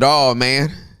risked it all, man.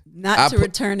 Not to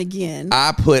return again.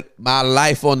 I put my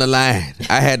life on the line.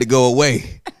 I had to go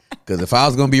away. Because if I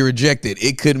was going to be rejected,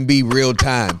 it couldn't be real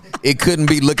time. It couldn't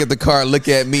be look at the card, look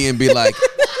at me, and be like,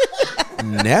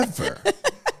 never.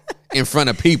 In front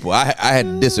of people. I had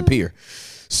to disappear.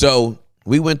 So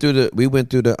we went through the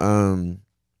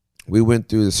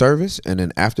service, and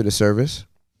then after the service,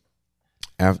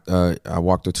 I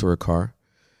walked her to her car,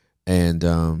 and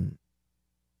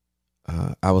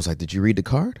I was like, did you read the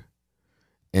card?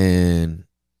 And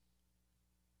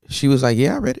she was like,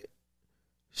 yeah, I read it.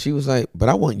 She was like, but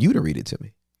I want you to read it to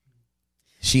me.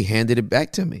 She handed it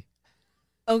back to me.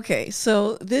 Okay,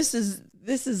 so this is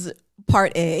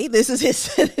part A. This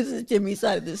is Jimmy's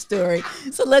side of the story.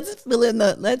 So let's fill in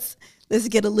let's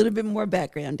get a little bit more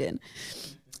background in.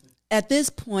 At this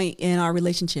point in our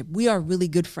relationship, we are really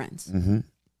good friends. Mm-hmm.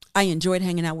 I enjoyed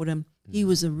hanging out with him. He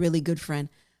was a really good friend.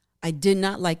 I did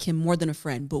not like him more than a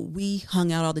friend, but we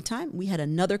hung out all the time. We had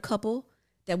another couple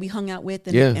that we hung out with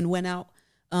and went out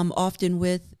often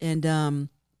with, and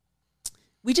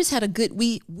we just had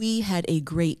we had a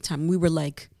great time. We were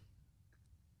like,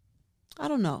 I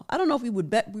don't know. I don't know if we were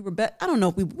I don't know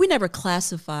if we never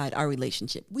classified our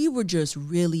relationship. We were just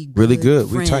really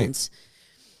good. We friends.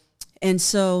 And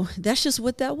so that's just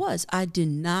what that was. I did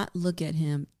not look at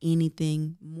him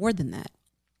anything more than that.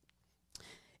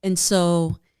 And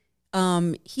so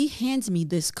he hands me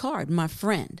this card, my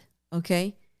friend,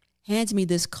 okay, hands me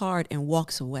this card and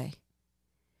walks away.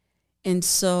 And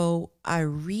so I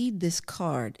read this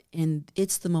card, and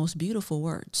it's the most beautiful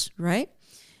words, right?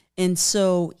 And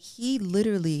so he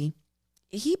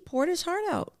poured his heart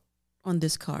out on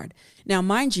this card. Now,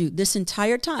 mind you, this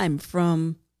entire time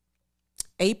from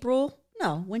April.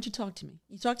 No, when'd you talk to me?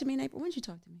 You talked to me in April? When'd you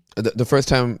talk to me? The first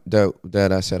time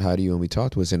that I said hi to you and we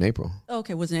talked was in April.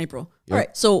 Okay, it was in April. Yep. All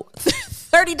right, so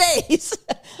 30 days.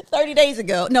 30 days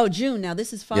ago. No, June now.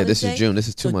 This is Father's Day. Yeah, this is June. This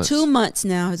is 2 months. 2 months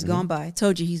now has gone by. I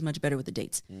told you he's much better with the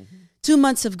dates. 2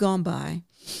 months have gone by,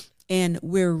 and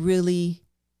we're really,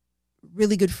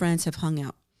 really good friends, have hung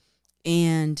out.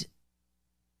 And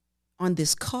on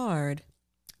this card,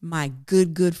 my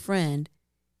good friend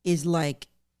is like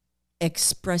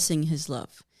expressing his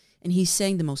love. And he's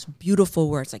saying the most beautiful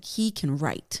words. Like, he can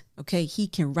write, okay? He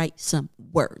can write some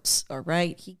words, all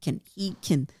right? He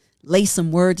can lay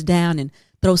some words down and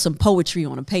throw some poetry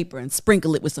on a paper and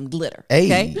sprinkle it with some glitter, okay?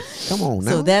 Hey, come on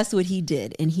now. So that's what he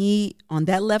did. And he, on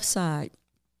that left side,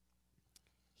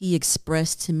 he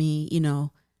expressed to me, you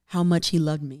know, how much he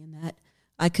loved me, and that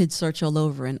I could search all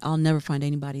over and I'll never find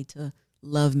anybody to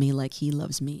love me like he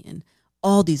loves me, and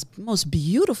all these most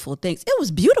beautiful things. It was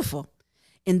beautiful.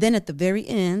 And then at the very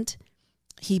end,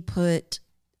 he put,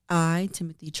 I,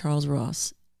 Timothy Charles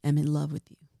Ross, am in love with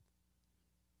you.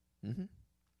 Mm-hmm.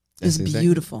 It's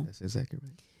beautiful. That's exactly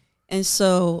right. And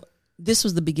so this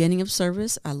was the beginning of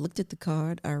service. I looked at the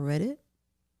card, I read it,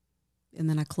 and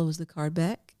then I closed the card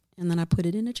back, and then I put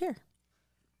it in a chair.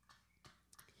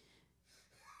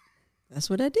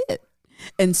 That's what I did.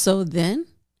 And so then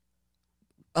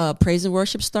praise and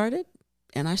worship started,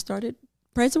 and I started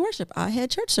praise and worship. I had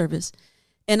church service,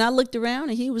 and I looked around,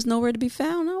 and he was nowhere to be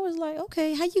found. I was like,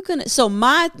 okay, how you gonna? So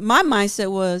my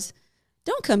mindset was,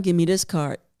 don't come give me this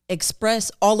card.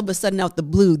 Express all of a sudden out the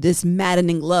blue this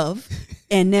maddening love,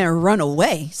 and then run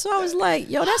away. So I was like,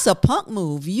 yo, that's a punk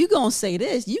move. You gonna say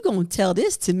this? You gonna tell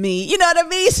this to me? You know what I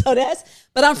mean? So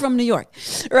but I'm from New York,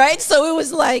 right? So it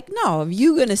was like, no, if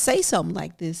you gonna say something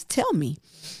like this, tell me.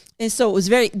 And so it was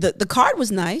the card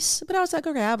was nice, but I was like,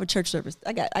 okay, I have a church service.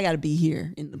 I got to be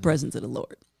here in the presence of the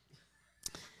Lord.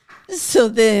 So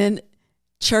then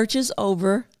church is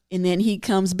over, and then he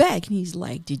comes back and he's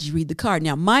like, did you read the card?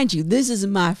 Now, mind you, this is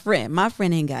my friend. My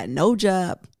friend ain't got no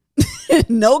job,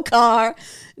 no car,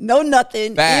 no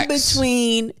nothing. Facts. In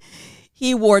between.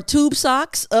 He wore tube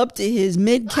socks up to his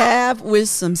mid-calf with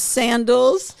some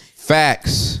sandals.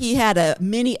 Facts. He had a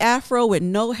mini afro with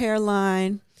no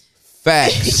hairline.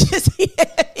 Facts.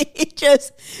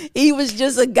 He was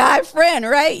just a guy friend,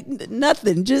 right?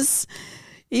 Nothing.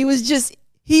 He was just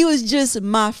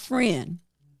my friend.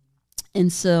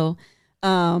 And so,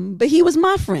 but he was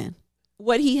my friend.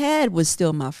 What he had was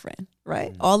still my friend,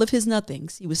 right? All of his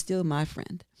nothings, he was still my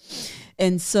friend.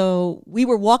 And so we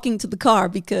were walking to the car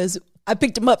because I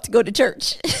picked him up to go to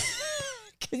church.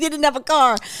 He didn't have a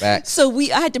car. Facts. So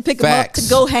I had to pick him up to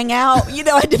go hang out. You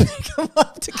know, I had to pick him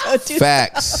up to go do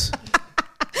Facts.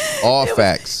 All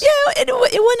facts. Yeah, it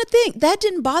wasn't a thing. That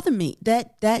didn't bother me.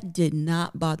 That did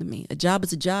not bother me. A job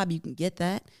is a job. You can get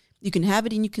that. You can have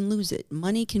it and you can lose it.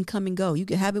 Money can come and go. You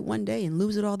can have it one day and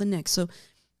lose it all the next. So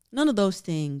none of those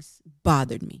things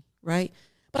bothered me, right?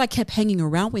 But I kept hanging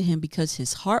around with him because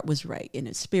his heart was right and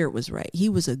his spirit was right. He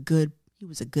was a good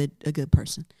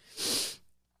person.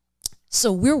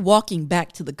 So we're walking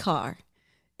back to the car,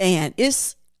 and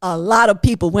it's a lot of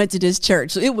people went to this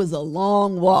church. So it was a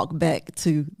long walk back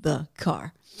to the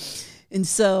car. And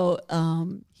so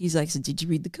he's like, so did you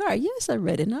read the card? Yes, I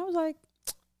read it. And I was like,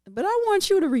 but I want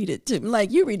you to read it to me.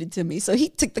 Like, you read it to me. So he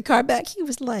took the card back. He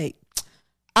was like,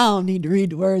 I don't need to read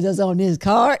the words that's on this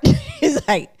card. He's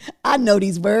like, I know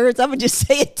these words. I'm going to just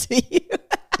say it to you.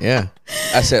 Yeah.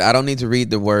 I said, I don't need to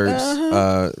read the words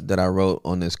that I wrote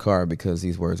on this card because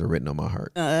these words are written on my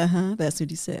heart. That's what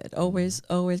he said. Always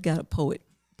got a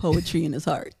poetry in his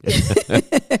heart.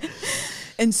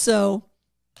 And so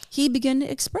he began to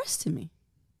express to me.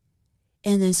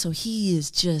 And then so he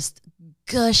is just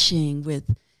gushing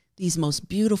with these most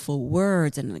beautiful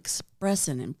words and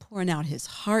expressing and pouring out his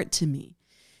heart to me.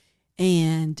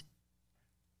 And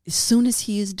as soon as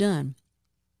he is done,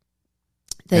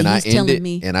 telling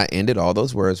me. And I ended all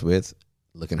those words with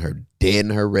looking her dead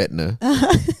in her retina.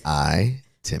 I,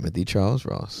 Timothy Charles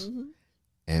Ross,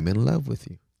 am in love with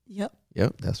you. Yep.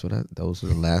 Those were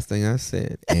the last thing I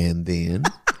said. And then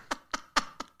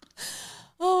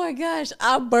my gosh.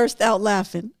 I burst out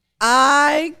laughing.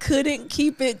 I couldn't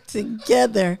keep it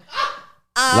together.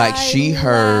 Like she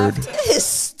heard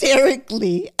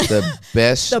hysterically the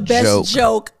best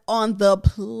joke on the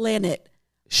planet.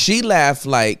 She laughed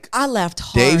like I laughed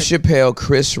hard. Dave Chappelle,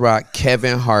 Chris Rock,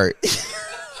 Kevin Hart,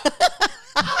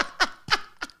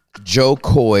 Joe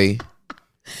Coy.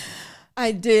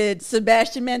 I did.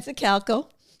 Sebastian Maniscalco.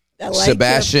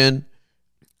 Sebastian.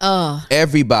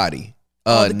 Everybody.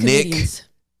 Nick.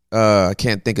 I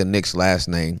can't think of Nick's last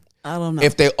name. I don't know.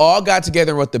 If they all got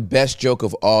together and wrote the best joke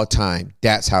of all time,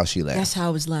 that's how she laughed. That's how I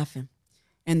was laughing.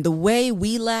 And the way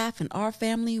we laugh in our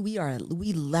family, we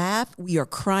laugh, we are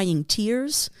crying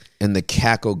tears. And the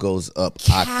cackle goes up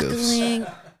cackling.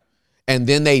 Octaves. And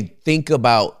then they think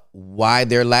about why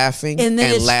they're laughing and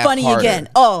then it's laugh funny harder. again.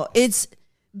 Oh, it's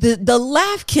the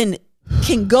laugh can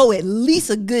go at least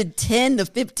a good 10 to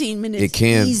 15 minutes. It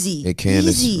can. Easy. It can.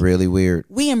 Easy. It's really weird.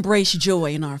 We embrace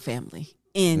joy in our family.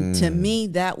 And to me,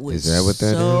 that was is that what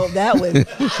that so is?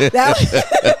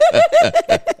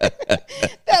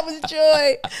 That was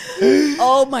joy.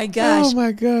 Oh my gosh. Oh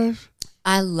my gosh.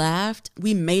 I laughed.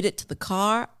 We made it to the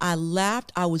car. I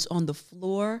laughed. I was on the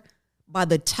floor by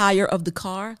the tire of the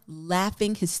car,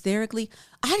 laughing hysterically.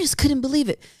 I just couldn't believe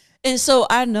it. And so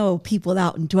I know people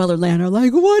out in Dwellerland are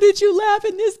like, why did you laugh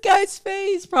in this guy's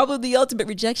face? Probably the ultimate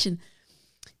rejection.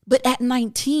 But at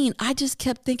 19, I just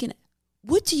kept thinking,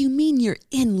 what do you mean you're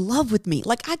in love with me?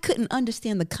 Like, I couldn't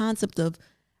understand the concept of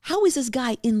how is this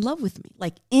guy in love with me?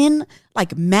 Like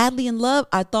madly in love.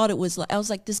 I thought it was like, I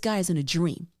was like, this guy is in a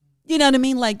dream. You know what I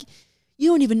mean? Like, you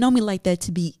don't even know me like that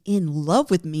to be in love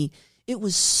with me. It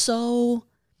was so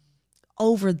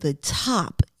over the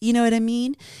top. You know what I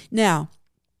mean? Now,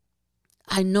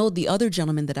 I know the other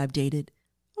gentlemen that I've dated,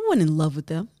 I wasn't in love with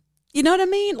them. You know what I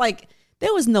mean? Like,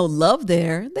 there was no love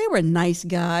there. They were nice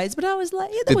guys, but I was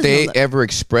like, yeah, there was no love. Did they ever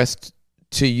express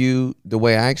to you the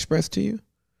way I expressed to you?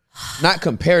 Not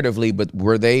comparatively, but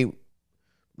were they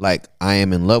like, I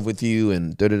am in love with you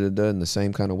and da-da-da-da in the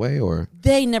same kind of way? Or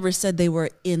they never said they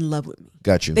were in love with me.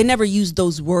 Got you. They never used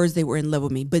those words, they were in love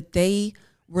with me. But they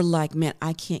were like, man,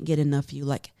 I can't get enough of you.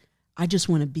 Like, I just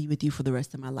want to be with you for the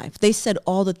rest of my life. They said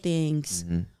all the things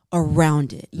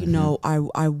around it. You know, I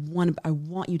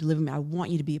want you to live with me. I want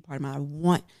you to be a part of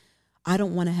my I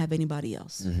don't want to have anybody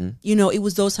else. You know, it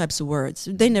was those types of words.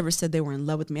 They never said they were in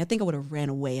love with me. I think I would have ran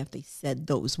away if they said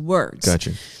those words.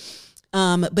 Gotcha.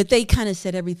 But they kind of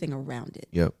said everything around it.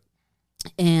 Yep.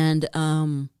 And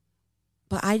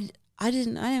but I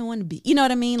didn't want to be, you know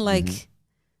what I mean? Like,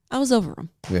 I was over them.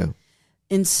 Yeah.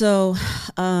 And so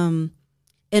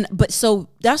so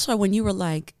that's why when you were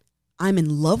like, I'm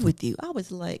in love with you, I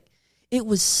was like, it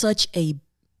was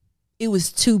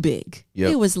too big.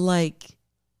 Yep. It was like,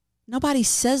 nobody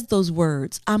says those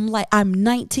words. I'm like, I'm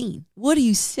 19. What are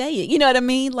you saying? You know what I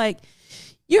mean? Like,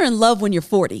 you're in love when you're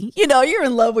 40. You know, you're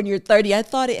in love when you're 30. I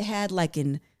thought it had like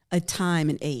a time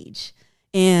and age.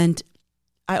 And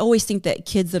I always think that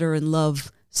kids that are in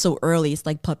love so early, it's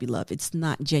like puppy love. It's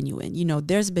not genuine. You know,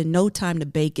 there's been no time to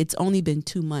bake. It's only been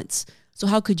 2 months. So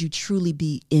how could you truly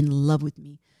be in love with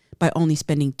me by only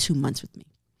spending 2 months with me?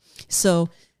 So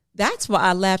that's why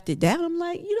I laughed it down. I'm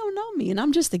like, you don't know me, and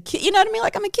I'm just a kid. You know what I mean?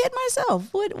 Like, I'm a kid myself.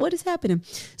 What is happening?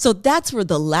 So that's where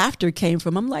the laughter came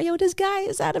from. I'm like, yo, this guy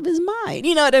is out of his mind.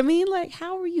 You know what I mean? Like,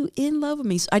 how are you in love with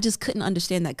me? So I just couldn't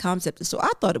understand that concept. So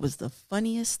I thought it was the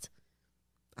funniest.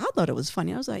 I thought it was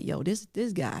funny. I was like, yo, this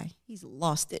guy, he's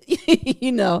lost it.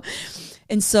 You know?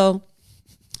 And so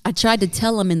I tried to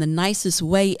tell him in the nicest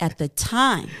way at the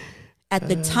time.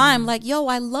 Like, yo,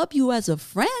 I love you as a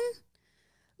friend.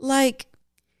 Like,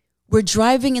 we're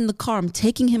driving in the car. I'm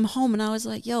taking him home. And I was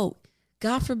like, yo,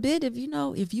 God forbid, if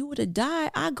you were to die,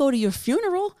 I go to your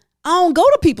funeral. I don't go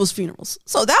to people's funerals.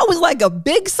 So that was like a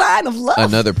big sign of love.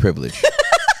 Another privilege.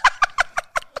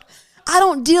 I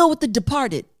don't deal with the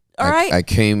departed. All right. I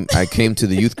came to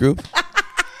the youth group.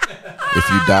 If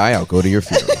you die, I'll go to your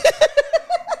funeral.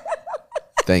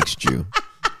 Thanks, Jew. You're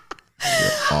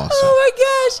awesome. Oh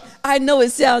my gosh. I know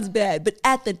it sounds bad, but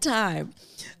at the time,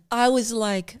 I was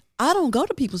like, I don't go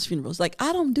to people's funerals. Like,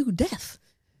 I don't do death.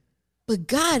 But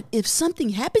God, if something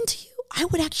happened to you, I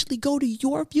would actually go to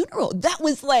your funeral. That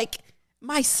was like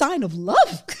my sign of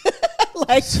love.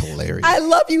 Like, it's hilarious. I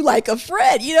love you like a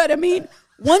friend. You know what I mean?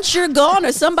 Once you're gone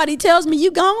or somebody tells me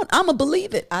you gone, I'm going to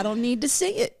believe it. I don't need to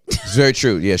see it. It's very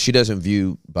true. Yeah, she doesn't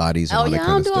view bodies and all that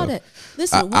kind of stuff. I don't do all that.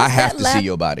 Listen, I have to see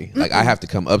your body. Like, I have to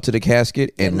come up to the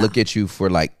casket and look at you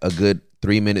for like a good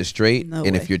 3 minutes straight. No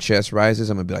and way. if your chest rises,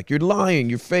 I'm going to be like, you're lying.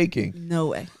 You're faking. No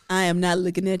way. I am not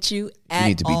looking at you at all. You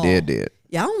need to be dead.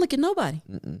 Yeah, I don't look at nobody.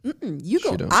 You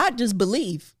go. She don't. I just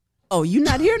believe. Oh, you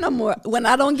not here no more. When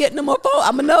I don't get no more phone,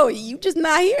 I'm going to know you just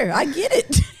not here. I get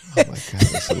it. Oh my God,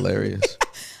 that's hilarious.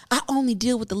 I only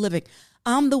deal with the living.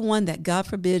 I'm the one that, God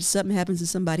forbid, something happens to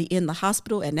somebody in the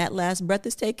hospital and that last breath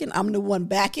is taken. I'm the one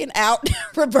backing out,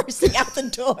 reversing out the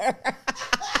door,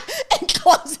 and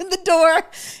closing the door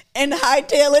and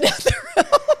hightailing out the room.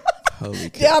 Holy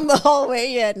cow. Down the hallway.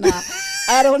 Yeah, nah,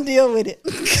 I don't deal with it.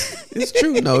 It's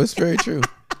true. No, it's very true.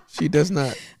 She does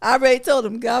not. I already told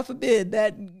him, God forbid,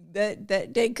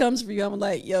 that day comes for you. I'm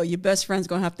like, yo, your best friend's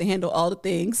going to have to handle all the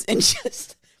things and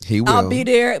just... He will. I'll be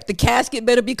there. The casket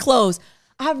better be closed.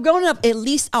 I've grown up. At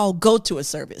least I'll go to a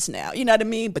service now. You know what I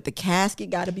mean? But the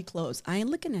casket got to be closed. I ain't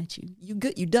looking at you. You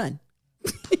good. You done.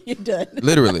 You're done.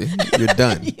 Literally, you're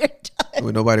done. You're done.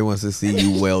 When nobody wants to see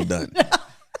you well done.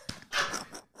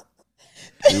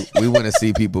 we want to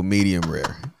see people medium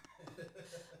rare.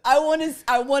 I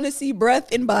want to see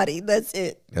breath and body. That's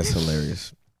it. That's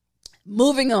hilarious.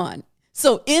 Moving on.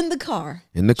 So in the car,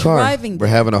 we're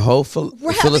having a whole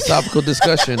philosophical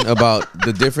discussion about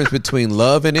the difference between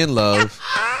love and in love.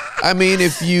 I mean,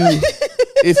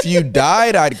 if you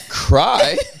died, I'd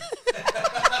cry.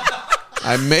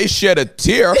 I may shed a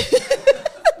tear.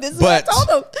 This is but what I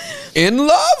told him. In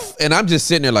love, and I'm just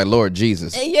sitting there like, Lord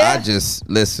Jesus. Yeah. I just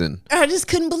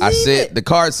couldn't believe it. The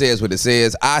card says what it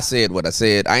says. I said what I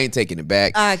said. I ain't taking it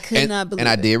back. I could not believe it. And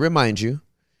I did remind you.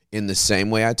 In the same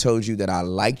way I told you that I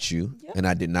liked you, yep. and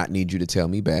I did not need you to tell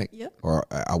me back, yep. or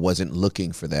I wasn't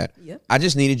looking for that. Yep. I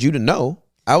just needed you to know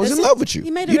I was in love with you.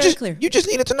 He made it very clear. You just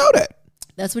needed to know that.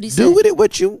 That's what he said. Do with it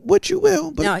what you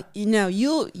will. But now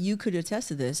you could attest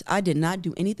to this. I did not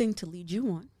do anything to lead you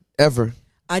on. Ever.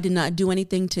 I did not do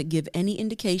anything to give any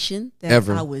indication that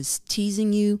Ever. I was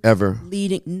teasing you. Ever.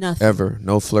 Leading, nothing. Ever.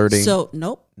 No flirting. So,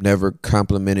 nope. Never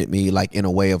complimented me like in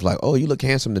a way of like, oh, you look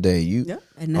handsome today.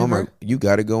 I never. You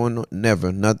got it going.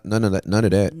 Never. None of that. None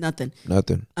of that. Nothing.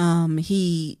 Nothing. When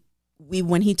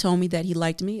he told me that he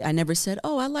liked me, I never said,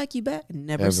 oh, I like you back. I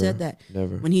never said that.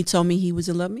 Never. When he told me he was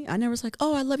in love with me, I never was like,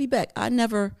 oh, I love you back. I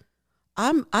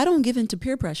don't give in to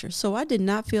peer pressure. So I did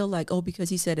not feel like, oh, because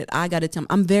he said it, I got to tell him.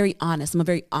 I'm very honest. I'm a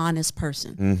very honest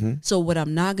person. Mm-hmm. So what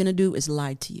I'm not going to do is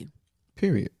lie to you.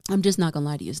 Period. I'm just not going to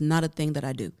lie to you. It's not a thing that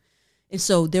I do. And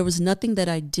so there was nothing that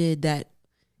I did that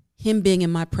him being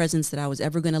in my presence that I was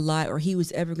ever going to lie or he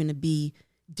was ever going to be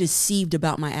deceived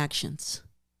about my actions.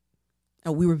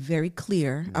 We were very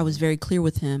clear. I was very clear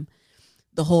with him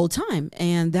the whole time.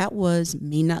 And that was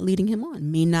me not leading him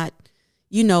on, me not,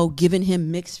 giving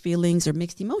him mixed feelings or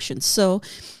mixed emotions. So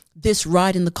this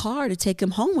ride in the car to take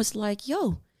him home was like,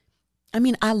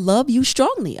 I love you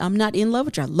strongly. I'm not in love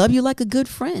with you. I love you like a good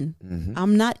friend. Mm-hmm.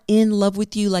 I'm not in love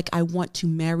with you like I want to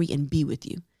marry and be with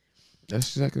you.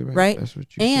 That's exactly right. Right? That's what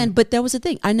you said. But that was the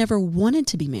thing. I never wanted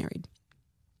to be married.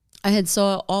 I had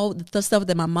saw all the stuff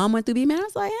that my mom went through being married. I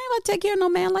was like, I ain't gonna take care of no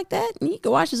man like that. And he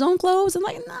can wash his own clothes. And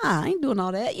like, nah, I ain't doing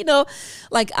all that.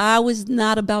 Like I was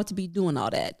not about to be doing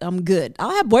all that. I'm good. I'll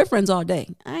have boyfriends all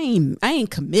day. I ain't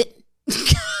commit.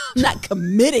 I'm not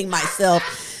committing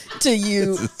myself to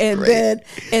you and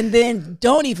then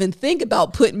don't even think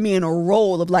about putting me in a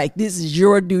role of like, this is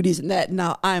your duties and that.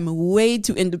 Now I'm way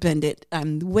too independent.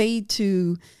 I'm way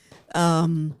too,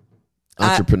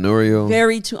 entrepreneurial.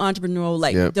 Very too entrepreneurial.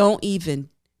 Like, yep.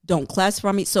 Don't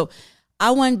classify me. So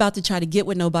I wasn't about to try to get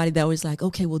with nobody that was like,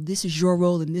 okay, well, this is your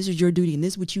role and this is your duty and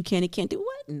this is what you can and can't do.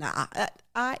 What? Nah,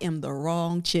 I am the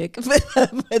wrong chick for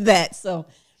that. So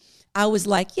I was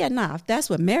like, yeah, nah, if that's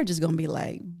what marriage is going to be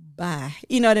like, bye.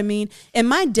 You know what I mean? And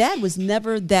my dad was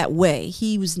never that way.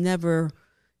 He was never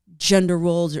gender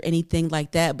roles or anything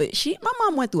like that. But my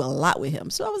mom went through a lot with him.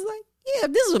 So I was like, yeah,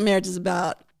 this is what marriage is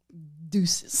about.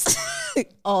 Deuces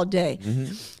all day.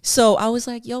 Mm-hmm. So I was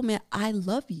like, yo, man, I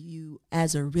love you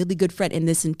as a really good friend. And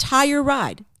this entire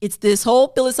ride, it's this whole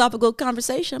philosophical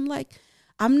conversation. I'm like,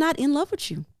 I'm not in love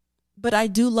with you, but I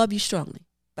do love you strongly.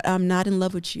 But I'm not in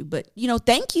love with you. But,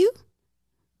 thank you.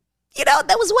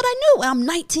 That was what I knew. I'm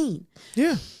 19.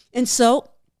 Yeah. And so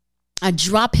I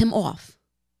drop him off.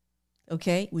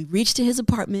 Okay. We reach to his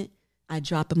apartment. I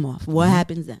drop him off. What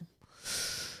happens then?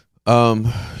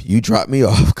 You drop me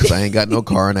off because I ain't got no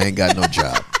car and I ain't got no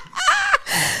job.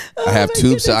 I have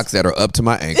tube socks that are up to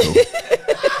my ankle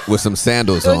with some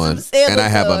sandals on, and I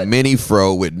have a mini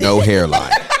fro with no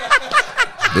hairline.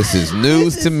 This is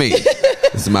news to me.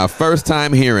 This is my first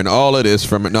time hearing all of this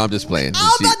from. No, I'm just playing. No,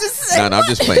 I'm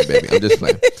just playing, baby. I'm just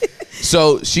playing.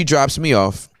 So she drops me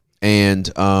off, and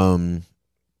the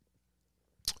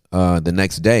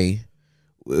next day,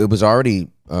 it was already.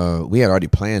 We had already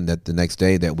planned that the next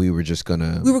day that we were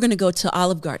gonna go to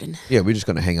Olive Garden. Yeah, we were just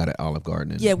gonna hang out at Olive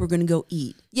Garden. Yeah, we're gonna go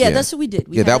eat. Yeah, that's what we did.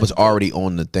 That was already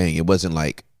on the thing. It wasn't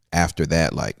like after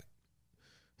that, like,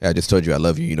 hey, I just told you I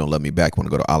love you. You don't love me back. Want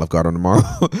to go to Olive Garden tomorrow?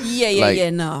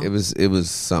 No. It was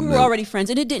something. We were already friends,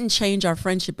 and it didn't change our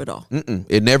friendship at all.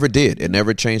 It never did. It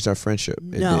never changed our friendship.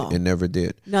 No. It never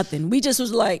did. Nothing. We just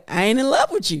was like, I ain't in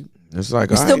love with you. It's like,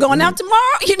 We're still going out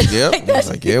tomorrow? You know? Yep. I was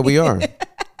like, yeah, we are.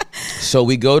 So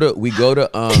we go to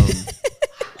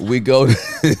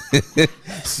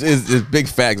it's big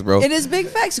facts, bro. It is big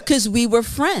facts because we were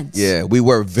friends. Yeah, we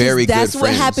were very good friends. That's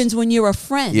what happens when you're a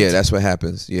friend. Yeah, that's what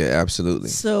happens. Yeah, absolutely.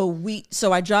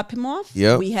 So I dropped him off.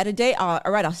 Yep. We had a day. All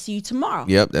right, I'll see you tomorrow.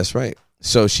 Yep, that's right.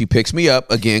 So she picks me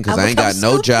up again because I ain't got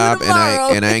no job and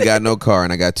I ain't got no car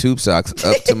and I got tube socks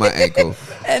up to my ankle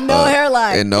and no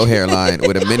hairline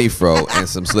with a mini fro and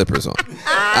some slippers on.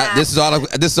 This is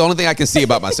the only thing I can see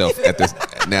about myself at this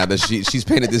now. That she's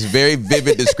painted this very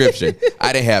vivid description.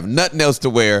 I didn't have nothing else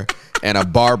to wear and a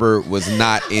barber was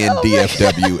not in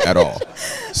DFW at all.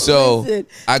 So listen,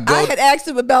 I had asked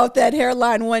him about that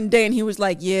hairline one day and he was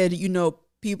like, "Yeah,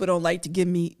 people don't like to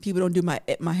people don't do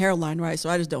my hairline right,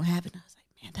 so I just don't have it." And I was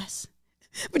like, man, that's.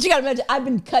 But you gotta imagine, I've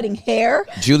been cutting hair.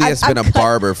 Juliette's been a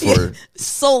barber for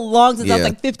so long since I was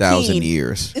like 15. 1,000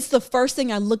 years. It's the first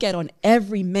thing I look at on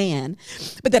every man,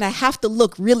 but then I have to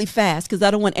look really fast because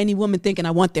I don't want any woman thinking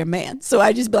I want their man. So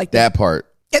I just be like that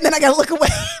part. And then I gotta look away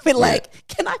and be like,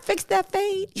 can I fix that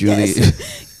fade? Juliet.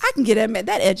 Yes. I can get that man.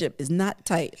 That edge up is not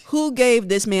tight. Who gave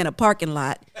this man a parking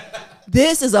lot?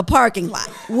 This is a parking lot.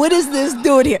 What is this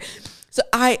doing here? So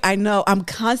I know I'm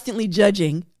constantly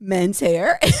judging men's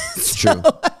hair. It's true.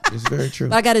 It's very true.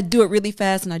 I got to do it really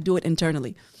fast, and I do it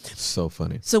internally. So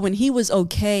funny. So when he was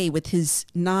okay with his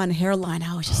non-hairline,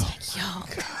 I was just like, yo.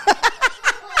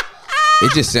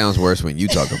 It just sounds worse when you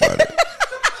talk about it.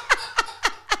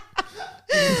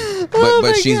 But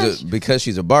because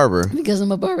she's a barber. Because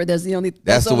I'm a barber, that's the only.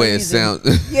 That's the way it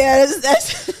sounds. Yeah,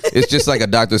 that's. It's just like a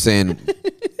doctor saying,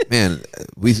 "Man,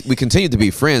 we continue to be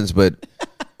friends, but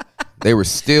they were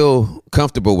still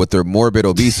comfortable with their morbid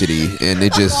obesity, and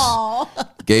it just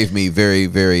gave me very,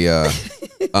 very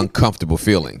uncomfortable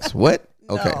feelings." What?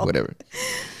 Okay, whatever.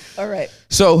 All right.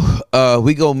 So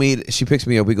we go meet. She picks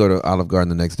me up. We go to Olive Garden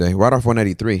the next day, right off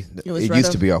 183. It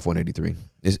used to be off 183.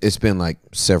 It's been like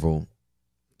several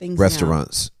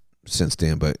restaurants since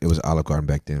then, but it was Olive Garden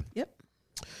back then. Yep.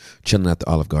 Chilling at the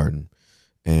Olive Garden,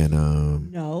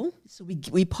 and no, so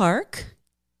we park.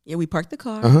 Yeah, we park the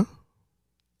car.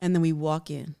 And then we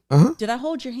walk in. Did I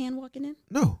hold your hand walking in?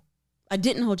 No, I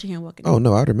didn't hold your hand walking in. Oh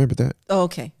no, I remember that. Oh,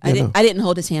 okay. I didn't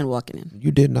hold his hand walking in.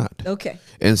 You did not. Okay.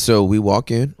 And so we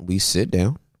walk in. We sit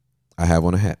down. I have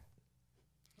on a hat,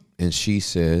 and she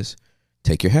says,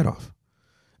 "Take your hat off."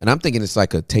 And I'm thinking it's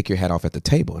like a take your hat off at the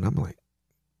table, and I'm like,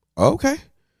 okay,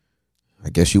 I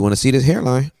guess you want to see this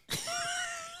hairline.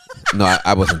 No,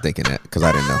 I wasn't thinking that because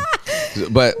I didn't know.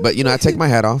 But I take my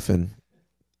hat off and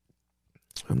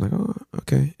I'm like, oh,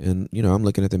 okay. And I'm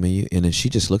looking at the menu, and then she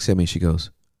just looks at me and she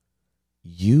goes,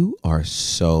 "You are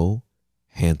so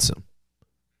handsome.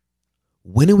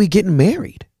 When are we getting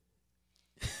married?"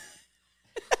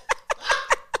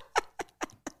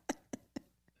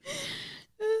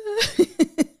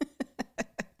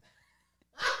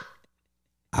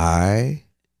 I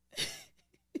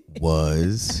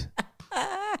was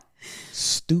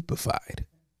stupefied.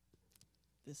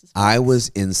 I was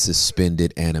in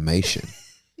suspended animation.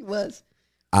 He was.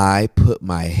 I put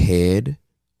my head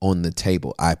on the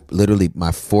table.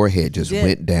 My forehead just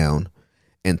went down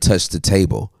and touched the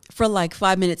table. For like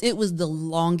 5 minutes. It was the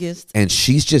longest. And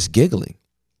she's just giggling.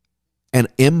 And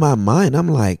in my mind, I'm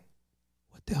like,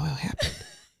 what the hell happened?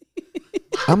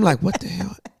 I'm like, what the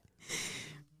hell?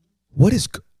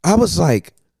 I was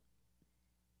like,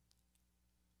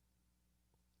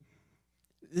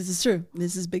 this is true.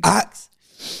 This is big facts.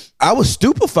 I was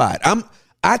stupefied.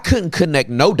 I couldn't connect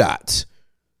no dots.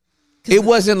 It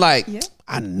wasn't like,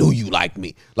 I knew you liked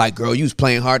me. Like, girl, you was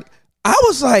playing hard. I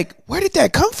was like, where did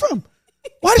that come from?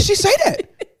 Why did she say that?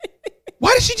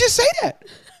 Why did she just say that?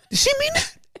 Did she mean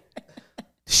that?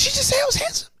 Did she just say I was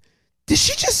handsome? Did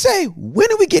she just say,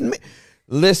 when are we getting married?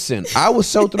 Listen, I was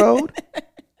so thrilled.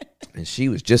 And she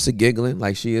was just a giggling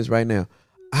like she is right now.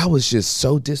 I was just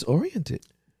so disoriented.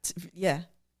 Yeah.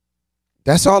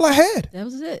 That's all I had. That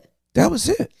was it. That was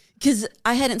it. Because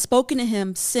I hadn't spoken to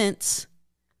him since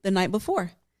the night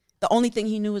before. The only thing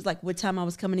he knew was like what time I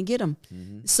was coming to get him.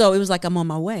 Mm-hmm. So it was like I'm on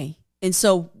my way. And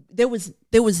so there was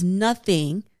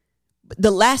nothing.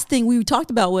 The last thing we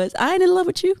talked about was, I ain't in love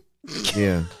with you.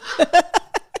 Yeah.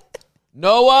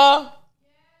 Noah,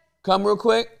 come real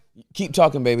quick. Keep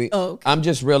talking, baby. Oh, okay. I'm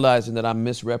just realizing that I'm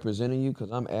misrepresenting you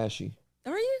because I'm ashy.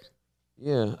 Are you?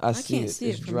 Yeah, I see can't it. see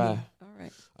it's it dry. Here. All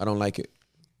right. I don't like it.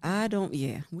 I don't.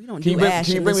 Yeah, we don't Can do you bring, ash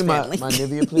can you in bring this me my family.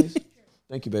 Nivea, please?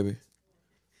 Thank you, baby.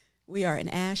 We are an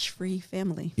ash-free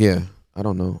family. Yeah, I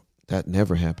don't know. That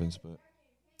never happens, but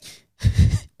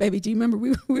Baby, do you remember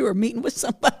we were meeting with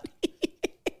somebody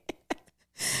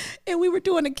and we were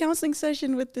doing a counseling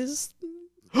session with this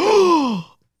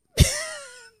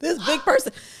this big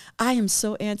person. I am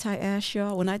so anti-ash,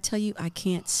 y'all. When I tell you I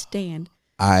can't stand.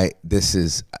 I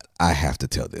have to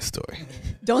tell this story.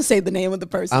 Don't say the name of the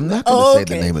person. I'm not going to say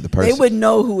okay. the name of the person. They would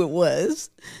know who it was.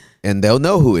 And they'll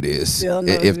know who it is They'll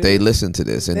know if who they it is. listen to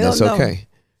this, and They'll that's know. okay.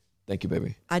 Thank you,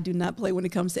 baby. I do not play when it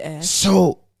comes to ash.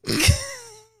 So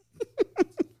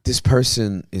this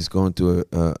person is going through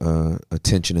a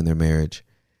tension in their marriage,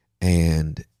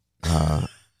 and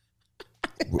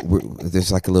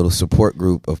there's like a little support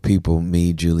group of people,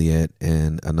 me, Juliette,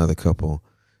 and another couple,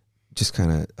 just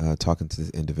kind of talking to this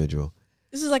individual.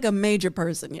 This is like a major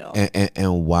person, y'all.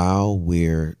 And while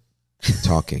we're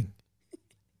talking,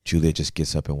 Juliette just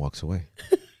gets up and walks away.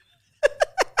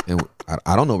 And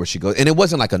I don't know where she goes. And it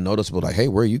wasn't like a noticeable, like, hey,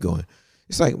 where are you going?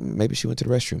 It's like maybe she went to the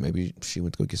restroom. Maybe she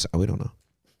went to go get some. We don't know.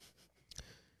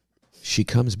 She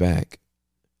comes back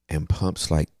and pumps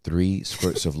like 3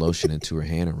 squirts of lotion into her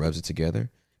hand and rubs it together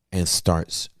and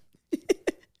starts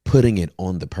putting it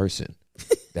on the person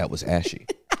that was ashy.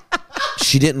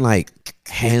 She didn't like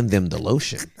hand them the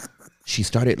lotion. She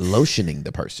started lotioning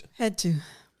the person. Had to.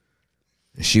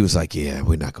 And she was like, yeah,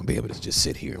 we're not going to be able to just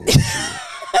sit here and watch you.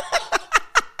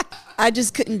 I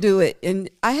just couldn't do it. And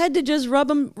I had to just rub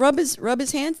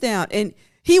his hands down. And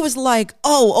he was like,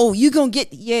 oh, you gonna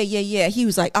get, yeah. He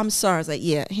was like, I'm sorry. I was like,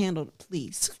 yeah, handle it,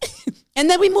 please. And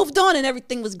then we moved on and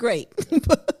everything was great.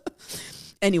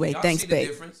 Anyway, Y'all thanks, see the babe.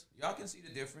 difference? Y'all can see the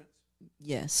difference?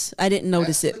 Yes, I didn't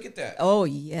notice it. Look at that. Oh,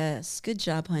 yes. Good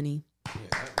job, honey.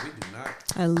 Yeah, we do not.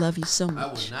 I love you so I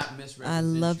much. would not misrepresent I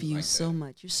love you like so that.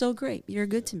 much. You're so great. You're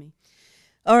good to me.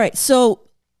 All right. So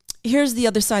here's the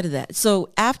other side of that. So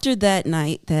after that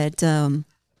night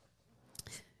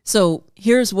so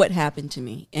here's what happened to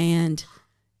me. And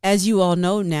as you all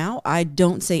know now, I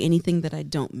don't say anything that I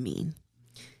don't mean.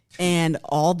 And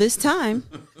all this time,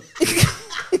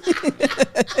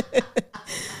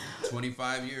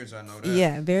 25 years, I know that.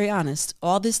 yeah, very honest.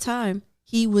 All this time,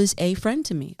 he was a friend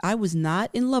to me. I was not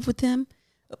in love with him.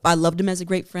 I loved him as a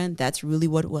great friend. That's really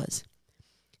what it was.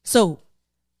 So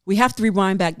we have to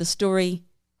rewind back the story.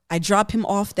 I drop him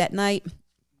off that night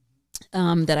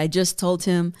that I just told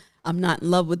him I'm not in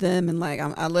love with him and like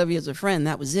I love you as a friend.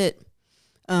 That was it.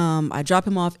 I drop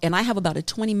him off and I have about a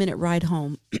 20-minute ride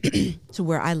home to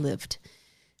where I lived.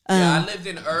 I lived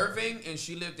in Irving and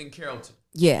she lived in Carrollton.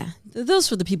 Yeah, those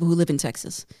for the people who live in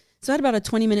Texas. So I had about a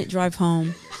 20-minute drive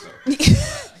home.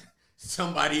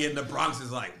 Somebody in the Bronx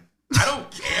is like, I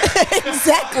don't care.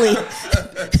 Exactly.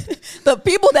 The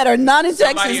people that are not in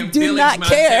Somebody Texas in do Billings, not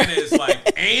care. Montana is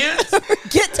like, and?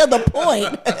 Get to the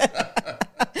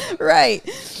point. Right.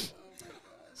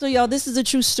 So, y'all, this is a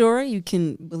true story. You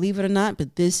can believe it or not,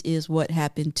 but this is what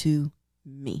happened to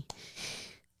me.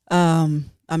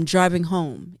 I'm driving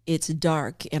home. It's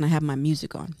dark, and I have my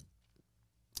music on.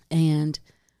 And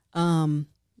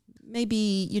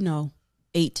maybe,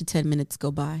 8 to 10 minutes go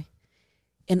by.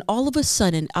 And all of a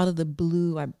sudden, out of the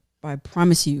blue, I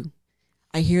promise you,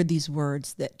 I hear these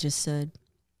words that just said,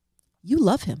 "You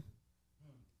love him."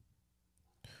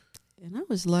 And I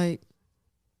was like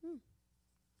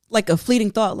a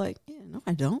fleeting thought, like, yeah, no,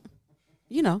 I don't.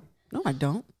 No, I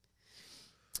don't.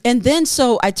 And then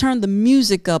so I turned the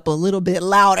music up a little bit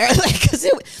louder,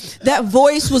 because that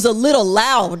voice was a little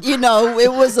loud,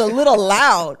 it was a little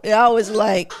loud. And I was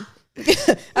like,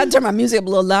 I turned my music up a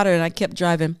little louder and I kept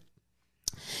driving.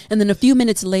 And then a few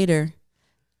minutes later,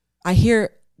 I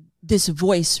hear this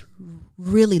voice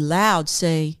really loud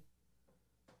say,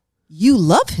 "You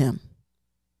love him."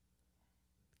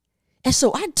 And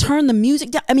so I turned the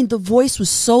music down. I mean, the voice was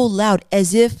so loud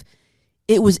as if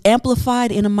it was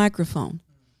amplified in a microphone.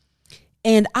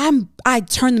 And I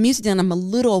turned the music down. I'm a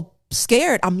little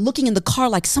scared. I'm looking in the car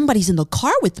like somebody's in the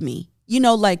car with me.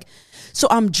 So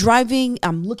I'm driving,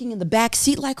 I'm looking in the back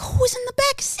seat like, who's in the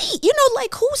back seat?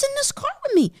 Like, who's in this car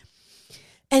with me?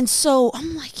 And so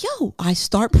I'm like, yo, I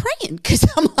start praying because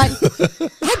I'm like,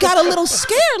 I got a little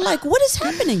scared. Like, what is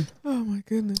happening? Oh, my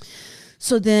goodness.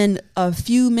 So then a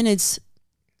few minutes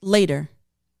later,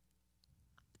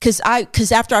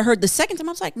 because after I heard the second time,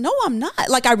 I was like, no, I'm not.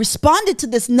 Like, I responded to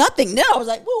this nothing. Then I was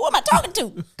like, well, who am I talking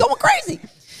to? Going crazy.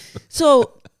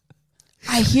 So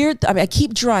I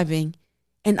keep driving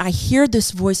and I hear this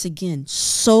voice again,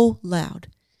 so loud.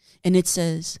 And it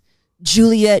says,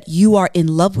 "Juliette, you are in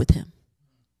love with him."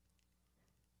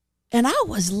 And I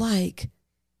was like,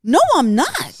 no, I'm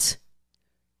not.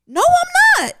 no, I'm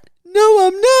not. No,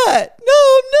 I'm not. No,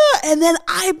 I'm not. And then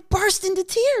I burst into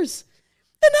tears.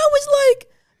 And I was like,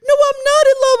 no, I'm not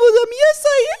in love with him. Yes,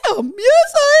 I am.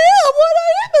 Yes, I am. What I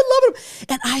am in love with him.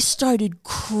 And I started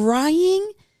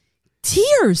crying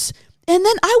tears. And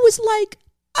then I was like,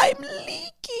 I'm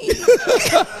leaking.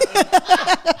 What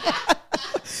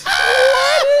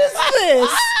is this?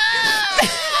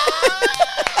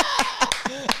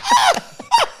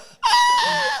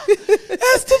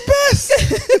 That's the best.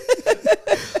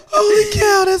 Holy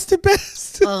cow, that's the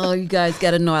best. Oh, you guys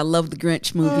got to know I love the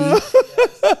Grinch movie.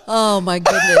 Oh, my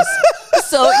goodness.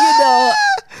 So,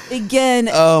 again.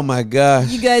 Oh, my gosh.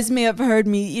 You guys may have heard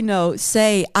me,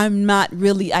 say I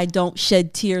don't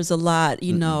shed tears a lot.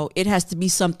 It has to be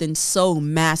something so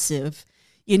massive.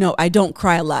 I don't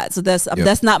cry a lot. So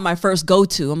that's not my first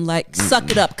go-to. I'm like,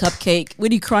 suck it up, Cupcake.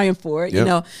 What are you crying for?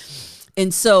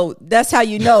 And so that's how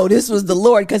this was the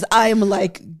Lord, because I am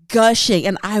like gushing.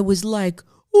 And I was like,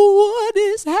 what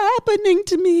is happening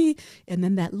to me? And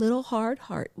then that little hard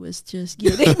heart was just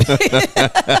getting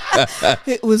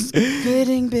it was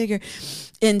getting bigger.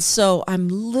 And so I'm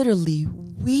literally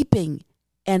weeping.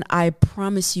 And I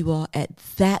promise you all, at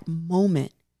that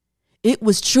moment, it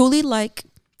was truly like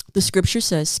the scripture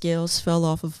says, scales fell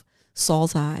off of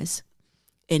Saul's eyes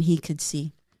and he could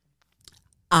see.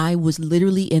 I was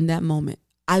literally in that moment.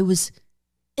 I was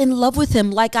in love with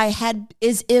him like I had,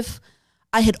 as if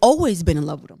I had always been in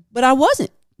love with him, but I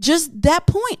wasn't. Just that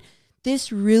point, this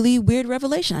really weird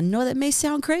revelation. I know that may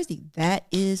sound crazy. That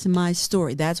is my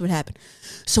story. That's what happened.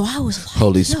 So I was like,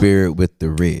 Holy Spirit with the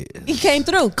red. He came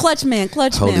through. Clutch man,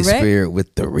 right? Holy Spirit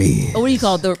with the red. Oh, what do you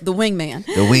call it? The wingman?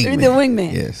 The wingman. The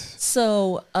wingman. Yes.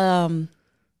 So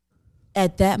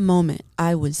at that moment,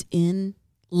 I was in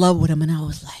love with him, and I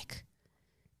was like,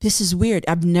 this is weird.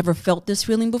 I've never felt this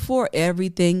feeling before.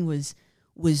 Everything was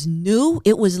new.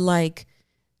 It was like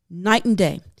night and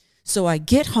day. So I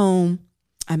get home.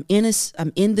 I'm in this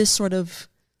sort of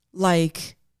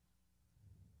like,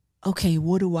 okay,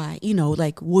 what do I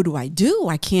do?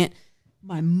 I can't tell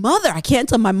my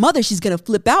mother. She's going to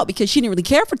flip out because she didn't really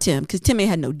care for Tim, because Tim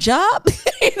had no job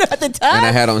at the time. And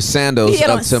I had on sandals my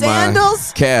calves with some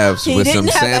sandals. He didn't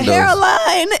have a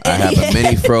hairline. I have a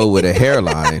mini fro with a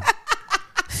hairline.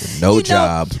 No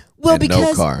job. And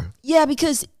no car. Yeah,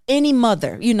 because any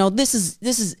mother, this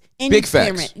is any big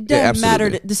parent. Facts. It doesn't matter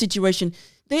the situation.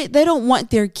 They don't want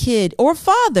their kid or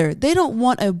father. They don't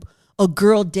want a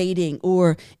girl dating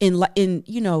or in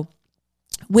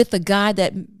with a guy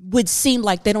that would seem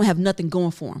like they don't have nothing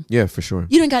going for them. Yeah, for sure.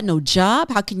 You don't got no job.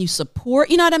 How can you support?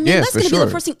 You know what I mean? Yeah, that's going to be the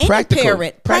first thing. Any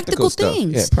parent, practical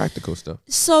things. Yeah, practical stuff.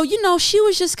 So she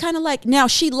was just kind of like, now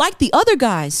she liked the other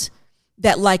guys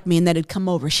that liked me and that had come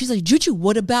over. She's like, Juju,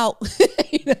 what about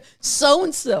so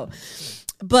and so?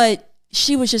 But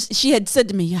she had said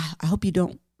to me, yeah, I hope you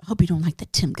don't like the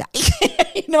Tim guy.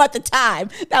 At the time,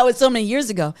 that was so many years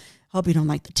ago. I hope you don't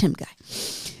like the Tim guy.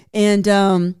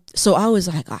 And so I was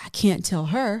like, I can't tell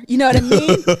her. You know what I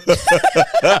mean?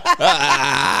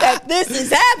 That this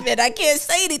has happened. I can't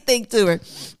say anything to her.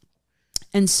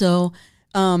 And so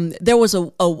there was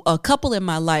a couple in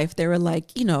my life. They were like,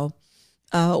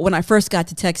 when I first got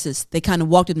to Texas, they kind of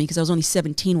walked with me because I was only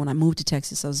 17 when I moved to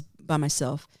Texas. I was by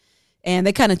myself. And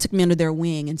they kind of took me under their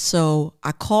wing. And so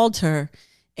I called her,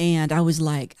 and I was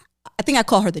like, I think I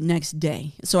called her the next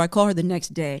day. So I called her the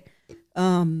next day.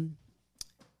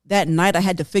 That night I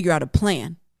had to figure out a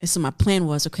plan. And so my plan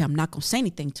was, okay, I'm not going to say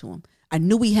anything to him. I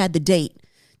knew we had the date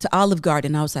to Olive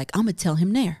Garden. I was like, I'm going to tell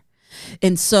him there.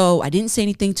 And so I didn't say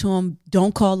anything to him.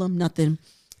 Don't call him, nothing.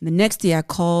 And the next day I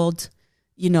called,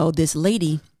 this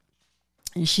lady,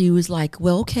 and she was like,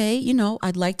 well, okay,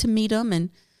 I'd like to meet him. And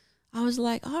I was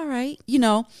like, all right,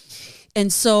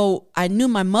 And so I knew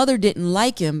my mother didn't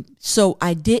like him. So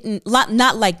I didn't,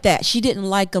 not like that. She didn't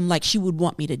like him like she would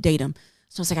want me to date him.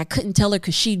 So I was like, I couldn't tell her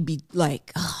because she'd be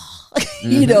like,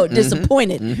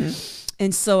 disappointed. Mm-hmm.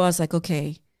 And so I was like,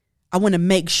 okay, I want to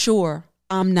make sure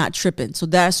I'm not tripping. So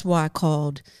that's why I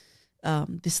called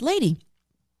this lady.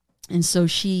 And so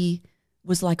she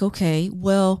was like, okay,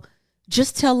 well,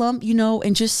 just tell him,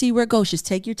 and just see where it goes. Just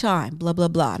take your time, blah, blah,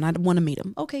 blah. And I want to meet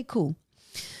him. Okay, cool.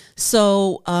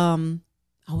 So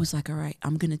I was like, all right,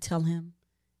 I'm going to tell him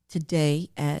today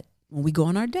when we go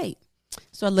on our date.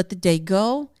 So I let the date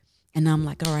go, and I'm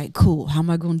like, all right, cool. How am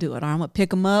I going to do it? I'm going to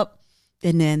pick him up,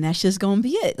 and then that's just going to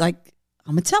be it. Like,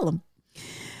 I'm going to tell him.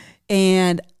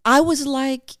 And I was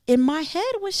like, in my head,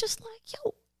 was just like,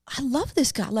 yo, I love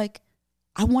this guy. Like,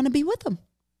 I want to be with him.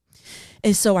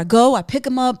 And so I pick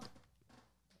him up.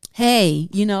 Hey,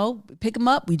 pick him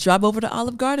up. We drive over to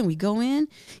Olive Garden. We go in.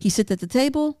 He sits at the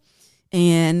table.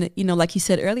 And, like he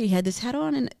said earlier, he had this hat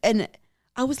on. And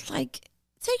I was like,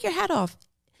 take your hat off.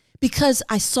 Because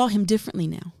I saw him differently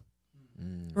now.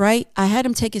 Right? I had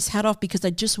him take his hat off because I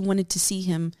just wanted to see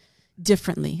him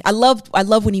differently. I love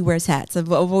when he wears hats.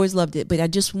 I've always loved it. But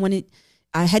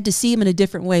I had to see him in a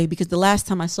different way because the last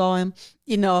time I saw him,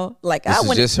 this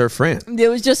is just her friend. It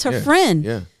was just her friend.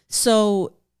 Yeah.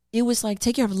 So it was like,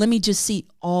 take care of it. Let me just see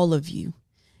all of you.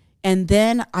 And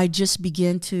then I just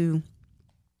began to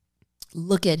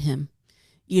look at him,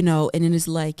 and it is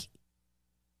like,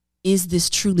 is this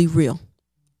truly real?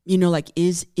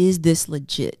 Is this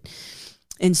legit?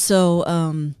 And so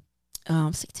I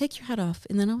was like, take your hat off.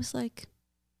 And then I was like,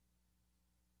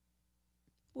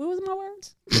 what was my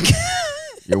words?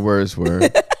 Your words were,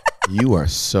 you are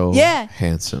so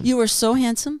handsome. You are so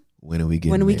handsome. When are we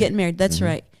getting married? We get married. That's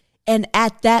right. And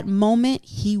at that moment,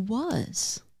 he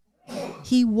was.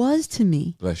 He was to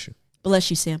me. Bless you. Bless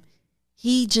you, Sam.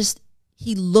 He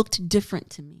looked different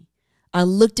to me. I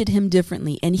looked at him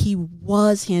differently, and he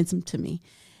was handsome to me.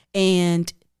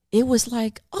 And it was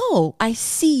like, oh, I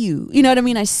see you. You know what I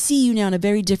mean? I see you now in a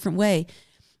very different way.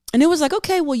 And it was like,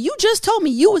 okay, well, you just told me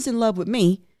you was in love with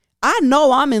me. I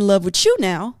know I'm in love with you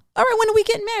now. All right, when are we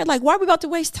getting married? Like, why are we about to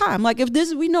waste time? Like, if this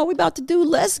is we know we about to do,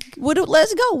 let's go. When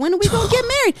are we going to get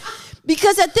married?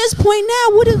 Because at this point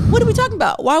now, what are we talking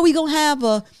about? Why are we going to have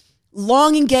a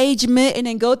long engagement and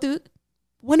then go through?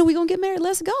 When are we going to get married?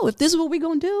 Let's go. If this is what we're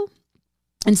going to do.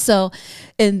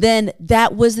 And then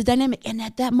that was the dynamic. And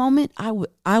at that moment, I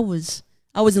was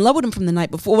in love with him from the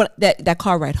night before that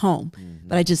car ride home,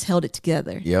 but I just held it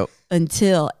together. Yep. And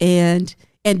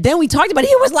then we talked about it.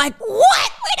 He was like,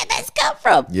 what? Where did this come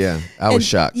from? Yeah. I was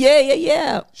shocked.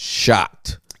 Yeah. Shocked.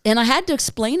 Shocked. And I had to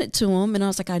explain it to him. And I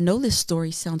was like, I know this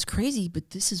story sounds crazy,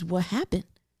 but this is what happened.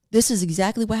 This is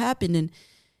exactly what happened.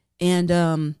 And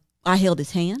I held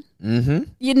his hand.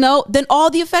 Mm-hmm. Then all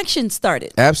the affection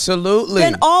started. Absolutely.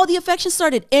 Then all the affection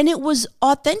started. And it was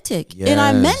authentic. Yes. And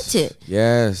I meant it.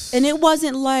 Yes. And it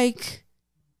wasn't like,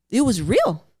 it was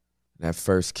real. That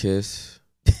first kiss.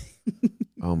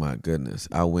 Oh my goodness.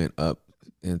 I went up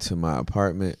into my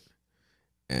apartment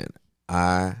and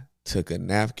I took a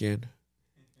napkin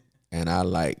and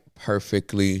I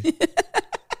perfectly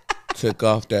took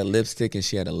off that lipstick, and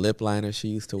she had a lip liner she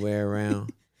used to wear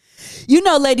around.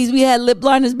 Ladies, we had lip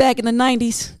liners back in the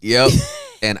 90s. Yep.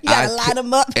 And I line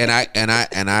them up.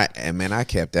 And man, I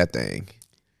kept that thing.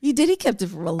 He did. He kept it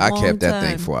for a long time. I kept that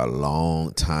thing for a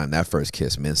long time. That first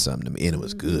kiss meant something to me, and it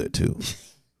was good too.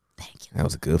 Thank you. That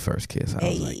was a good first kiss. I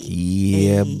was like,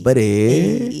 yeah,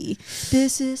 buddy.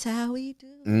 This is how we do.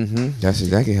 Mm-hmm. That's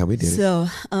exactly how we did it. So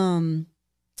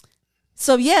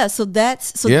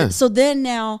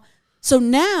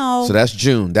that's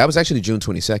June. That was actually June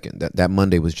 22nd. That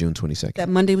Monday was June 22nd. That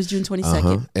Monday was June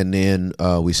 22nd. And then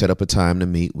we set up a time to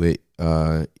meet with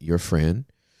your friend.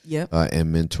 Yep.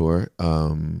 And mentor.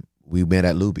 We met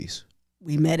at Luby's.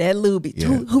 Yeah.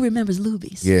 Who remembers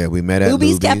Luby's? Yeah, we met at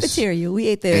Luby's cafeteria. We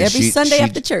ate there every Sunday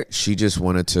after church. She just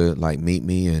wanted to meet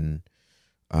me, and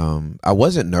I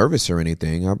wasn't nervous or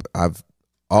anything. I've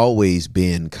always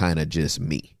been kind of just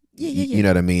me. Yeah. You know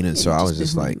what I mean? And so I was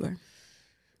just like,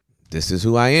 this is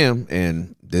who I am,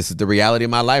 and this is the reality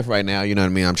of my life right now. You know what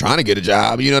I mean? I'm trying to get a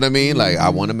job. You know what I mean? Like, I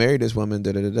want to marry this woman.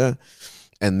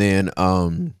 And then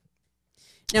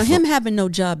now him having no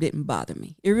job didn't bother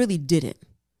me. It really didn't,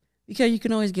 because you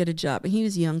can always get a job, and he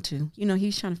was young too. He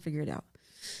was trying to figure it out.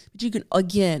 But you can,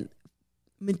 again,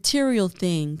 material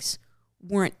things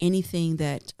weren't anything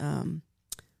that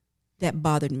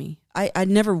bothered me. I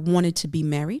never wanted to be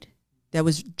married. That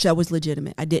was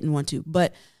legitimate. I didn't want to,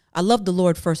 but I love the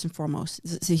Lord first and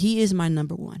foremost. So He is my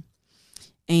number one,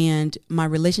 and my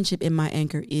relationship and my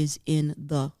anchor is in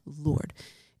the Lord.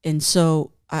 And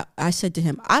so I said to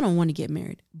him, I don't want to get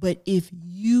married, but if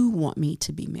you want me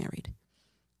to be married,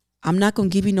 I'm not going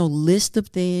to give you no list of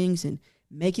things and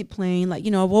make it plain. Like,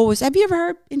 have you ever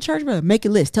heard in church, brother, make a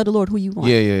list, tell the Lord who you want.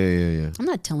 Yeah. I'm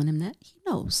not telling him that. He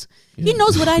knows. Yeah. He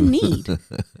knows what I need.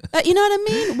 You know what I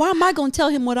mean? Why am I going to tell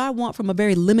him what I want from a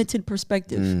very limited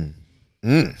perspective?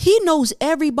 He knows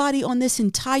everybody on this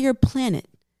entire planet.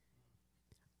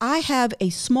 I have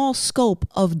a small scope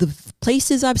of the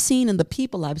places I've seen and the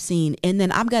people I've seen, and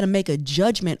then I've got to make a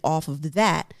judgment off of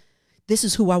that. This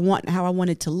is who I want and how I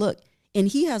want it to look. And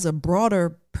he has a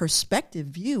broader perspective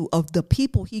view of the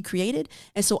people he created.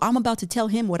 And so I'm about to tell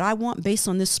him what I want based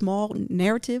on this small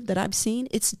narrative that I've seen.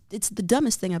 It's the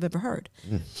dumbest thing I've ever heard.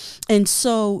 And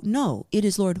so, no, it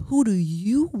is, Lord, who do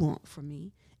you want from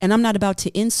me? And I'm not about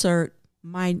to insert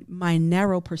my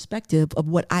narrow perspective of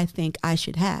what I think I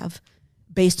should have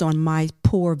based on my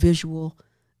poor visual,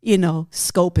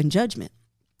 scope and judgment.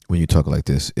 When you talk like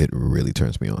this, it really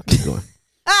turns me on. Keep going.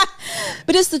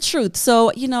 But it's the truth. So,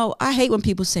 I hate when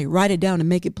people say, write it down and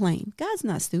make it plain. God's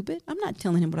not stupid. I'm not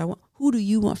telling him what I want. Who do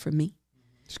you want from me?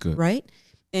 It's good. Right?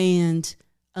 And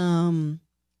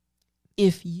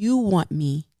if you want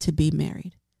me to be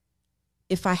married,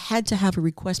 if I had to have a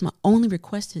request, my only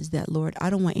request is that, Lord, I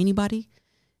don't want anybody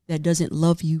that doesn't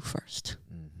love you first.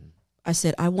 Mm-hmm. I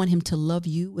said, I want him to love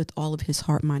you with all of his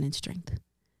heart, mind, and strength.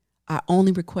 I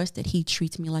only request that he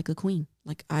treats me like a queen.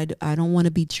 Like, I don't want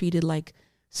to be treated like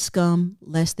scum,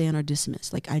 less than, or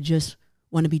dismissed. Like, I just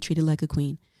want to be treated like a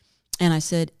queen. And I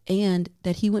said, and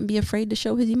that he wouldn't be afraid to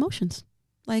show his emotions.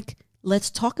 Like, let's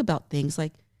talk about things.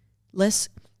 Like,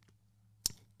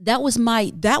 that was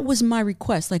my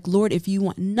request. Like, Lord, if you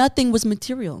want, nothing was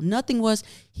material. Nothing was,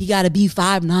 he got to be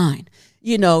 5'9".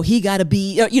 He got to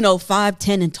be,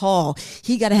 5'10" and tall.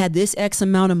 He got to have this X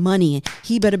amount of money. And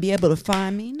he better be able to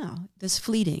find me. No, that's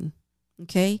fleeting.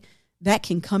 Okay. That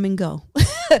can come and go.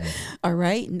 All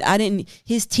right.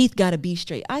 His teeth got to be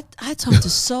straight. I talked to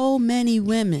so many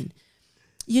women,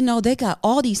 they got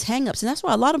all these hangups, and that's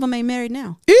why a lot of them ain't married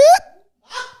now.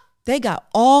 They got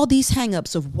all these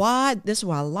hangups of this is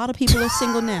why a lot of people are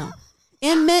single now.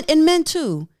 And men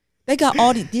too. They got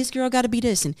all this girl got to be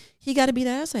this and he got to be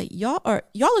that. I was like, y'all are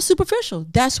superficial.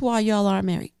 That's why y'all aren't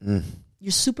married.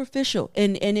 You're superficial.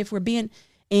 And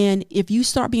if you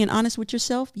start being honest with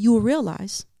yourself, you will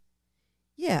realize,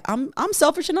 yeah, I'm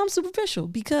selfish and I'm superficial,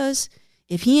 because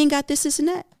if he ain't got this and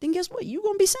that, then guess what? You're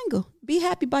going to be single. Be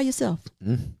happy by yourself.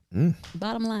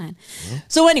 Bottom line.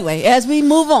 So anyway, as we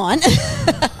move on,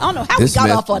 I don't know how we got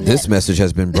off on that. This message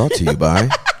has been brought to you by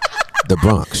the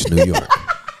Bronx, New York.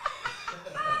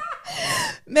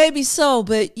 Maybe so,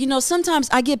 but sometimes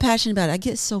I get passionate about it. I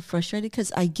get so frustrated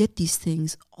because I get these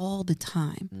things all the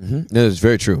time. Mm-hmm. No, it's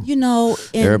very true.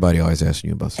 Everybody always asking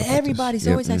you about stuff. Everybody's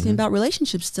always asking about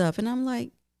relationship stuff, and I'm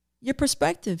like, your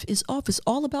perspective is off. It's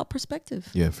all about perspective.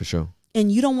 Yeah, for sure. And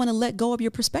you don't want to let go of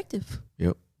your perspective.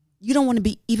 Yep. You don't want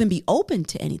to even be open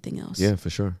to anything else. Yeah, for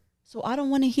sure. So I don't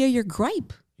want to hear your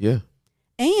gripe. Yeah.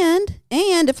 And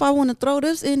if I want to throw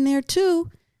this in there too,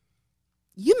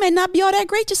 you may not be all that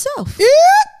great yourself. Yeah.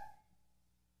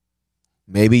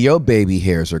 Maybe your baby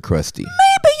hairs are crusty.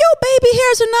 Maybe your baby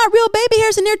hairs are not real baby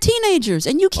hairs and they're teenagers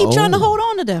and you keep trying to hold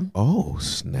on to them. Oh,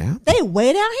 snap. They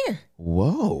way down here.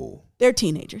 Whoa. They're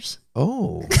teenagers.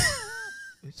 Oh.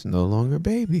 It's no longer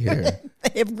baby hair.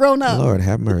 They've grown up. Lord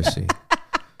have mercy.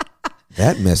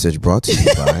 That message brought to you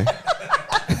by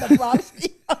the Bronx,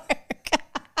 New York.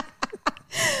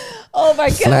 Oh my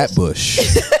gosh.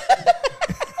 Flatbush.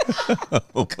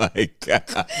 Oh my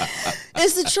God.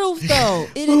 It's the truth though.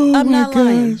 Oh I'm not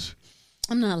lying. gosh.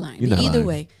 I'm not lying. You're not Either lying.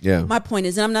 way, Yeah. My point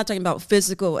is, and I'm not talking about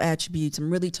physical attributes. I'm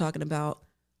really talking about,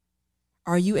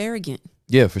 are you arrogant?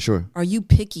 Yeah, for sure. Are you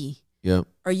picky? Yeah.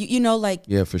 Are you,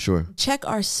 Yeah, for sure. check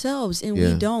ourselves, and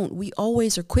Yeah. we don't. We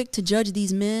always are quick to judge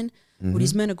these men, Mm-hmm. or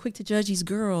these men are quick to judge these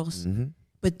girls,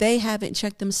 but they haven't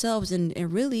checked themselves, and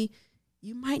really,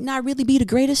 you might not really be the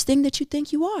greatest thing that you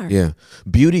think you are. Yeah.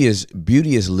 Beauty is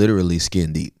literally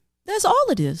skin deep. That's all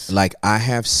it is. Like, I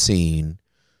have seen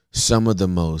some of the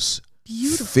most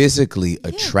Beautiful. physically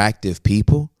attractive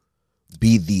people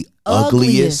be the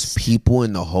ugliest people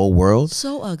in the whole world.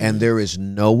 So ugly. And there is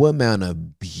no amount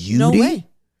of beauty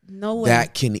No way.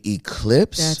 that can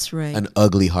eclipse That's right. an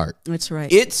ugly heart. That's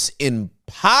right. It's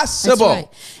impossible. That's right.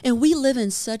 And we live in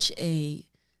such a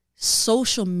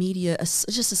social media,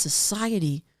 just a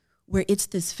society where it's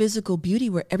this physical beauty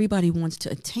where everybody wants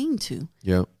to attain to.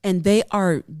 Yep. And they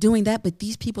are doing that, but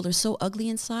these people are so ugly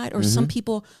inside, or some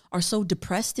people are so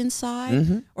depressed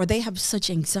inside, or they have such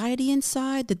anxiety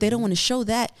inside that they don't want to show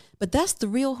that. But that's the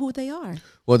real who they are.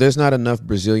 Well, there's not enough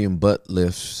Brazilian butt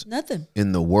lifts Nothing.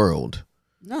 in the world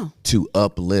No. to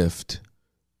uplift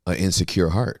an insecure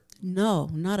heart. No,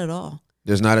 not at all.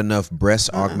 There's not enough breast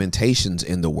augmentations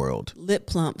in the world. Lip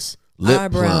plumps, Lip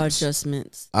eyebrow plumps.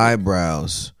 adjustments.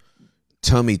 Eyebrows,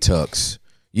 tummy tucks.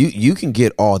 You can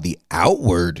get all the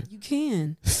outward You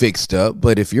can. fixed up,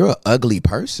 but if you're an ugly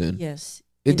person, Yes.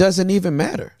 it doesn't even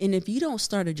matter. And if you don't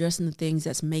start addressing the things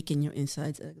that's making your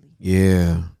insides ugly,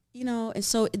 Yeah. and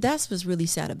so that's what's really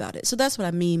sad about it. So that's what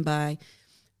I mean by,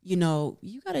 you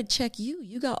got to check you.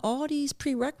 You got all these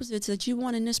prerequisites that you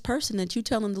want in this person that you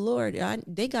telling the Lord,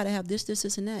 they got to have this,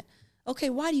 and that. Okay,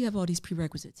 why do you have all these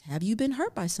prerequisites? Have you been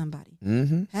hurt by somebody?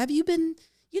 Mm-hmm. Have you been,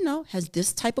 has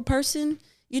this type of person,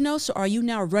 so are you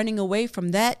now running away from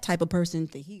that type of person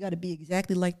that he got to be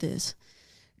exactly like this?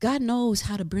 God knows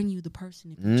how to bring you the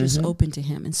person if you're just open to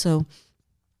him. And so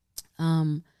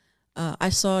I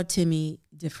saw Timmy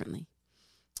differently.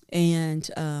 And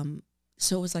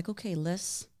so it was like, okay,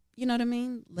 let's You know what I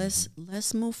mean?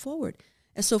 Let's move forward.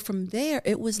 And so from there,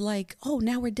 it was like, oh,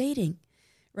 now we're dating,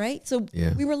 right? So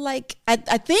we were like, I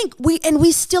think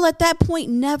we still at that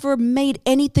point never made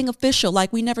anything official.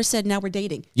 Like we never said now we're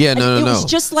dating. Yeah, no. It was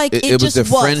just like it was the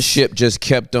friendship just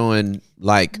kept on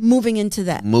like moving into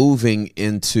that.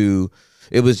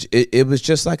 It was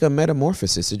just like a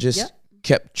metamorphosis. It just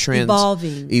kept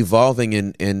evolving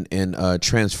and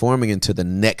transforming into the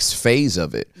next phase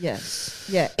of it. Yes.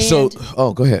 Yeah.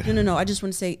 And go ahead. No. I just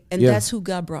want to say, that's who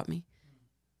God brought me.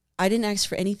 I didn't ask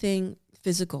for anything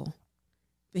physical,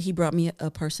 but he brought me a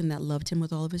person that loved him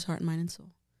with all of his heart, mind, and soul.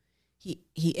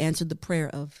 He answered the prayer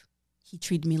of, he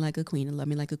treated me like a queen and loved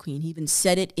me like a queen. He even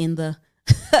said it in the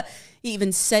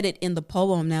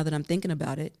poem. Now that I'm thinking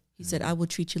about it, he said, I will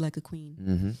treat you like a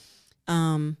queen.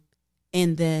 Mm-hmm.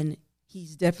 And then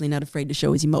he's definitely not afraid to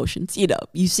show his emotions. You know,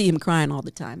 you see him crying all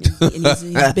the time, and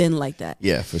he's been like that.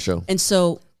 Yeah, for sure. And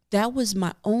so that was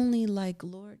my only like,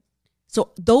 Lord.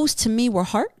 So those to me were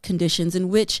heart conditions in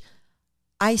which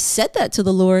I said that to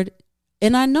the Lord,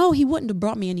 and I know he wouldn't have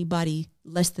brought me anybody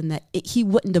less than that. He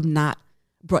wouldn't have not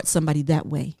brought somebody that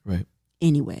way. Right.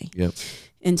 Anyway. Yep.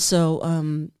 And so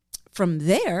from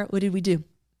there, what did we do?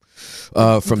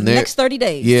 From there, next 30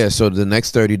 days. Yeah. So the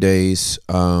next 30 days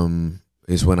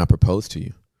is when I proposed to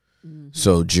you. Mm-hmm.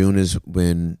 So June is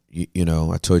when, you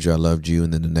know, I told you I loved you.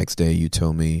 And then the next day you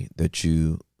told me that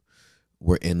you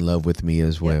were in love with me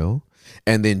as well.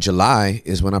 And then July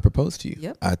is when I proposed to you.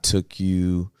 Yep. I took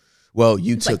you. Well,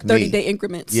 you it's took like 30 me. 30-day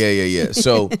increments. Yeah.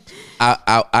 So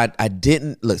I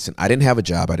didn't listen. I didn't have a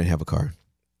job. I didn't have a car.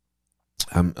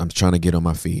 I'm trying to get on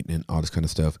my feet and all this kind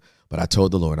of stuff. But I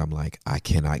told the Lord, I'm like, I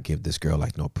cannot give this girl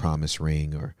like no promise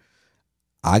ring, or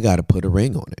I got to put a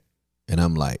ring on it. And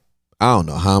I'm like, I don't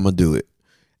know how I'm going to do it.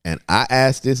 And I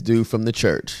asked this dude from the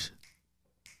church.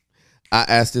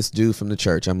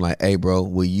 I'm like, hey, bro,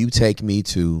 will you take me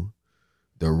to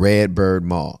the Redbird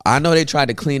Mall? I know they tried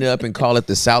to clean it up and call it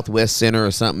the Southwest Center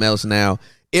or something else now.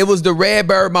 It was the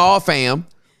Redbird Mall, fam,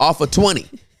 off of 20.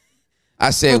 I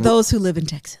said, for those who live in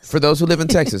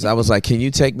Texas. I was like, can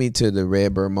you take me to the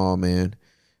Redbird Mall, man?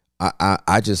 I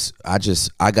got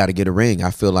to get a ring. I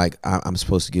feel like I'm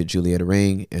supposed to get Juliette a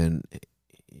ring. And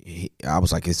I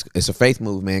was like, it's a faith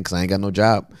move, man, because I ain't got no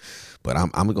job. But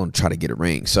I'm going to try to get a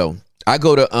ring. So I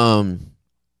go to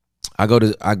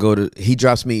he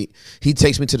takes me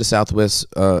to the Southwest,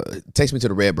 takes me to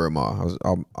the Redbird Mall. I was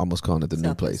almost calling it the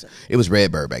new place. It was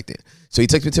Redbird back then. So he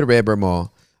takes me to the Redbird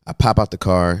Mall. I pop out the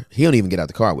car. He don't even get out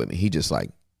the car with me. He just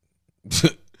like,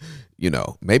 you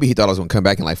know, maybe he thought I was going to come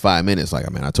back in like 5 minutes. Like,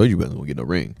 man, I told you we wasn't going to get no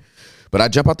ring. But I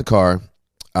jump out the car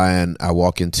and I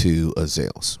walk into a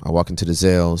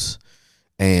Zales.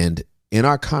 And in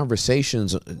our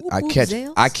conversations, I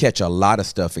catch a lot of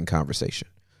stuff in conversation.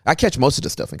 I catch most of the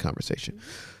stuff in conversation.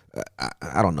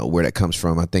 I don't know where that comes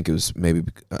from. I think it was maybe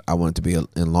I wanted to be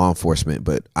in law enforcement,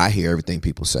 but I hear everything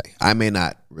people say. I may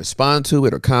not respond to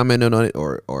it or comment on it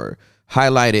or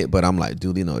highlight it, but I'm like,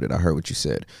 duly noted. I heard what you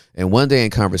said. And one day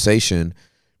in conversation,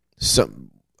 we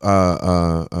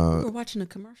were watching a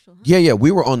commercial. Huh? Yeah.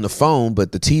 We were on the phone,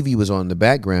 but the TV was on in the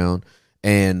background,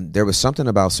 and there was something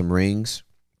about some rings,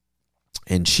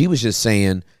 and she was just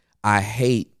saying, I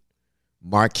hate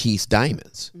Marquise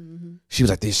diamonds. Mm-hmm. She was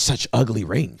like, "They're such ugly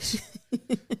rings,"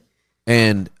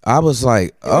 and I was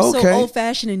like, "Okay." So old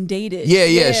fashioned and dated.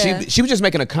 Yeah. She was just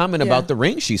making a comment about the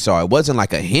ring she saw. It wasn't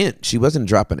like a hint. She wasn't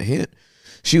dropping a hint.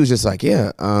 She was just like,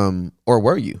 "Yeah." Or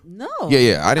were you? No.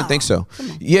 Yeah. I didn't think so.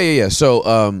 Yeah. So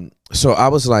I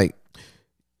was like,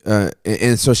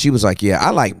 and so she was like, "Yeah,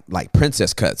 I like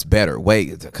princess cuts better,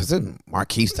 way because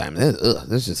Marquise time.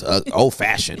 This is just old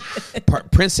fashioned.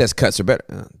 Princess cuts are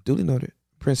better." Duly noted.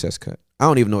 Princess cut. I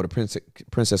don't even know what a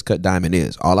princess cut diamond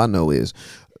is. All I know is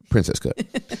princess cut.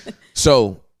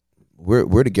 So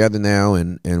we're together now,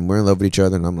 and we're in love with each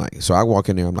other. And I'm like, so I walk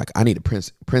in there. I'm like, I need a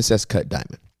princess cut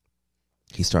diamond.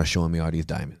 He starts showing me all these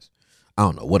diamonds. I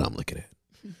don't know what I'm looking at.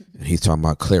 And he's talking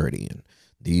about clarity, and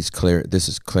this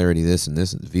is clarity, this, and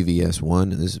this is VVS1,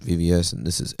 and this is VVS, and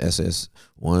this is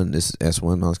SS1, this is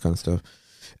S1, all this kind of stuff.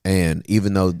 And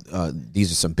even though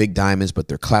these are some big diamonds, but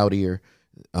they're cloudier,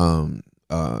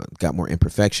 got more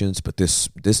imperfections, but this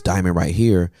diamond right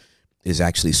here is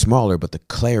actually smaller, but the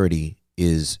clarity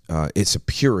is it's a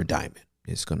pure diamond.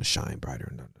 It's going to shine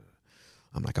brighter.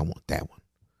 I'm like, I want that one.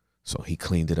 So he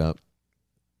cleaned it up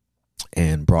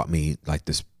and brought me like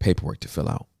this paperwork to fill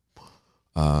out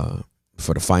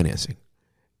for the financing.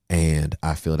 And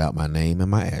I filled out my name and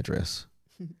my address.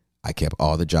 I kept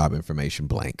all the job information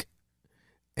blank.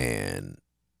 And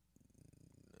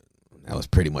that was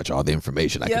pretty much all the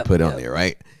information I could put on there,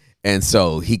 right? And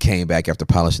so he came back after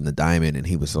polishing the diamond, and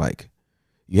he was like,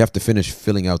 "You have to finish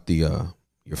filling out the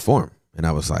your form." And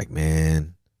I was like,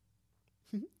 "Man,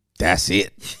 that's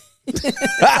it."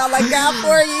 That's all I got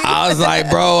for you. I was like,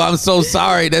 "Bro, I'm so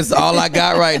sorry. That's all I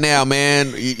got right now,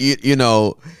 man." You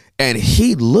know. And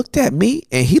he looked at me,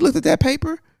 and he looked at that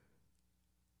paper,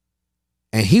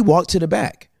 and he walked to the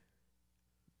back.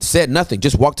 Said nothing,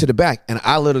 just walked to the back. And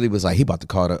I literally was like, he about to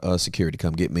call the security,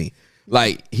 come get me.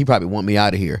 Like, he probably want me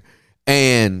out of here.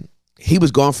 And he was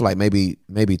gone for like maybe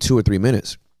 2 or 3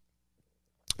 minutes.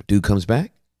 Dude comes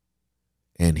back,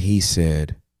 and he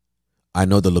said, "I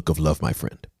know the look of love, my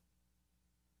friend.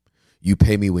 You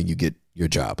pay me when you get your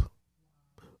job.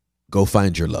 Go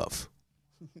find your love."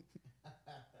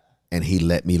 And he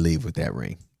let me leave with that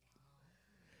ring.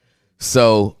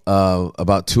 So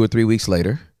about 2 or 3 weeks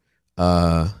later,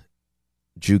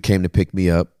 Drew came to pick me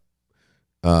up.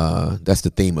 That's the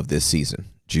theme of this season.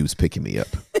 Drew's picking me up,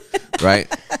 right?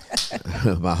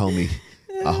 my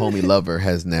homie lover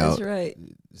has now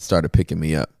started picking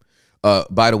me up.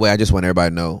 By the way, I just want everybody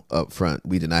to know up front,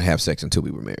 we did not have sex until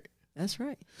we were married. That's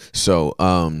right. So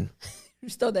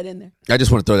just throw that in there. I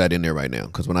just want to throw that in there right now,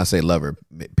 because when I say lover,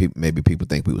 maybe people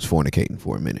think we was fornicating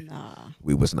for a minute. Nah.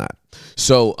 We was not.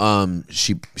 So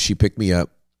she picked me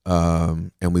up,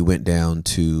 and we went down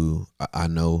to, I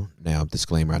know now,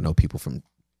 disclaimer, I know people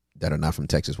that are not from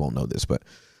Texas won't know this, but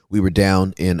we were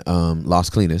down in Las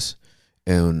Colinas,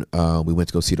 and we went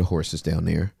to go see the horses down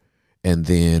there. And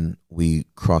then we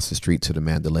crossed the street to the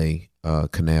Mandalay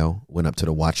Canal, went up to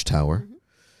the Watchtower,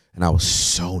 and I was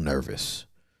so nervous.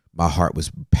 My heart was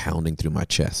pounding through my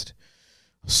chest.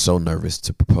 I was so nervous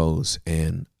to propose.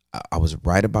 And I was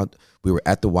we were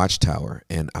at the Watchtower,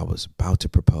 and I was about to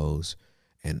propose,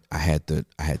 and I had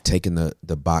taken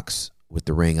the box with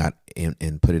the ring out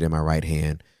and put it in my right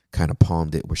hand, kind of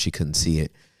palmed it where she couldn't see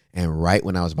it. And right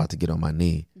when I was about to get on my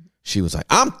knee, she was like,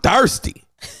 "I'm thirsty.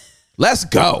 Let's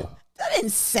go." That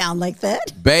didn't sound like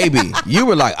that. Baby, you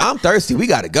were like, "I'm thirsty. We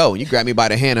got to go." And you grabbed me by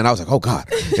the hand, and I was like, "Oh,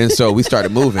 God." And so we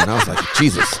started moving. I was like,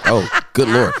 Jesus. Oh, good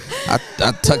Lord. I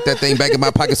tucked that thing back in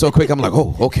my pocket so quick. I'm like,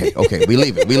 "Oh, okay. We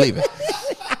leaving.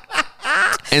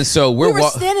 And so we were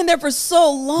standing there for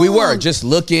so long. We were just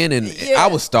looking, and I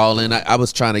was stalling. I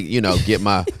was trying to, get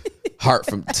my heart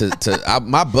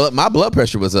my blood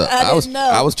pressure was up.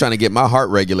 I was trying to get my heart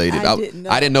regulated.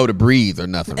 I didn't know to breathe or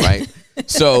nothing, right?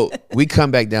 So we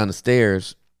come back down the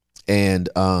stairs, and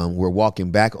we're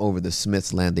walking back over the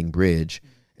Smith's Landing Bridge,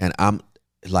 and I'm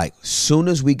like, soon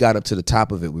as we got up to the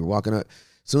top of it, we were walking up.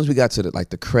 As soon as we got to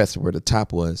the crest where the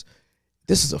top was,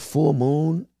 this is a full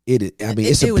moon.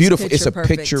 It's a beautiful, it's a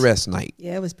picturesque night.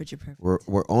 Yeah, it was picture perfect.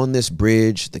 We're on this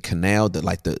bridge, the canal,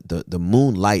 the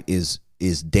moonlight is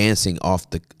dancing off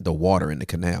the water in the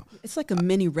canal. It's like a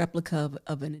mini replica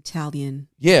of an Italian.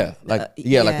 Yeah, like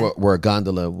where a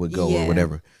gondola would go or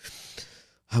whatever.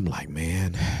 I'm like,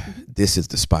 man, this is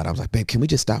the spot. I was like, babe, can we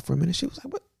just stop for a minute? She was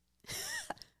like, what?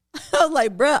 I was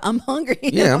like, bruh, I'm hungry.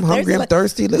 Yeah, I'm hungry. I'm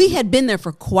thirsty. We had been there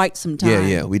for quite some time.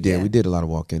 Yeah, we did. Yeah. We did a lot of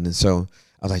walking. And so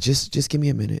I was like, just give me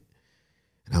a minute.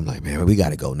 And I'm like, man, we got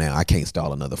to go now. I can't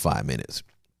stall another 5 minutes.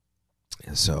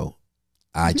 And so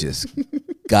I just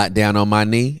got down on my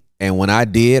knee. And when I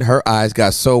did, her eyes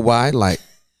got so wide, like,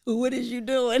 what is you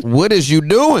doing? What is you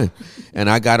doing? And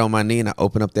I got on my knee, and I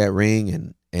opened up that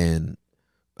ring and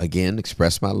again,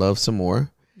 expressed my love some more.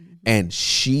 Mm-hmm. And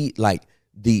she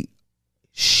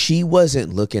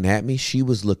wasn't looking at me. She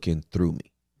was looking through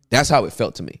me. That's how it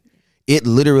felt to me. It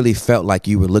literally felt like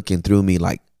you were looking through me,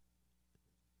 like,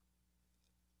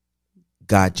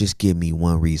 God, just give me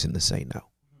one reason to say no.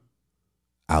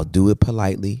 I'll do it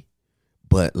politely,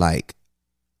 but like,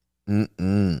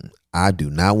 I do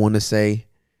not want to say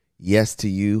yes to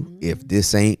you if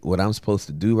this ain't what I'm supposed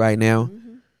to do right now.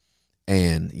 Mm-hmm.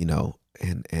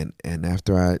 And and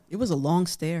after it was a long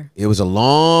stare. It was a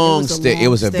long stare. It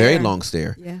was a very long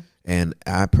stare. Yeah. And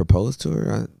I proposed to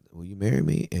her. Will you marry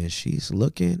me? And she's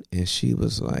looking, and she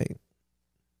was like,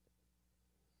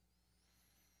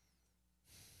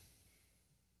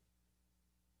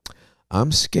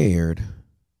 I'm scared,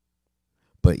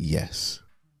 but yes.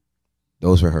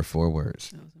 Those were her 4 words.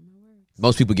 Those are my words.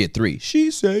 Most people get 3.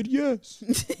 She said yes.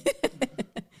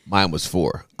 Mine was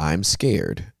 4. I'm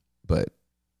scared, but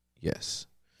yes.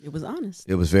 It was honest.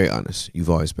 It was very honest. You've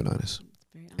always been honest.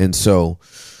 Very honest. And so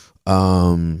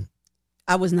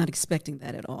I was not expecting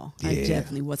that at all. Yeah. I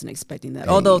definitely wasn't expecting that.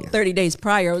 Although 30 days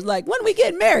prior, I was like, when we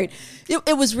get married?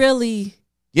 It was really...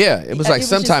 Yeah, it was like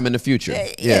sometime in the future.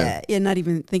 Yeah, not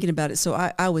even thinking about it. So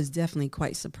I was definitely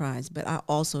quite surprised. But I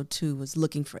also, too, was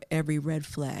looking for every red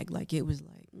flag. Like, it was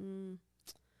like,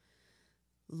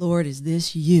 Lord, is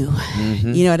this you?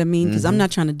 Mm-hmm. You know what I mean? Because I'm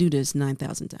not trying to do this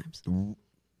 9,000 times.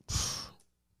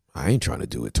 I ain't trying to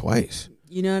do it twice.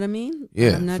 You know what I mean?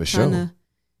 Yeah, I'm not for trying sure. to,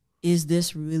 is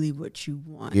this really what you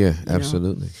want? Yeah, you know?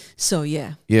 absolutely. So,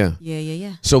 yeah.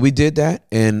 Yeah. So we did that,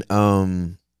 and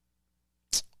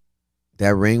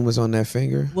that ring was on that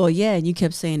finger. Well, yeah, and you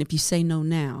kept saying, if you say no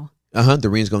now, The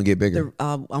ring's going to get bigger.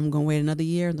 I'm going to wait another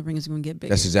year, and the ring is going to get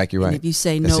bigger. That's exactly right. And if you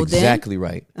say That's no exactly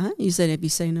right. you said if you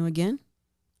say no again,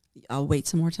 I'll wait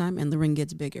some more time, and the ring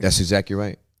gets bigger. That's exactly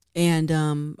right. And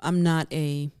I'm not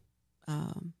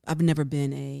I've never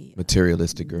been a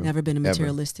materialistic girl. Never been a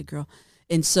materialistic girl.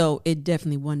 And so it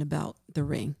definitely wasn't about the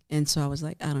ring. And so I was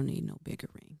like, I don't need no bigger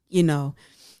ring, you know?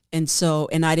 And so,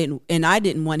 and I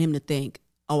didn't want him to think,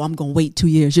 oh, I'm going to wait 2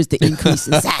 years just to increase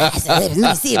in size. Let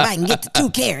me see if I can get to 2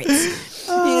 carats.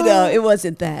 You know, it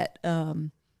wasn't that.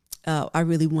 I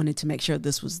really wanted to make sure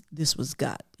this was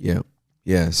God. Yeah.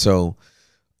 Yeah. So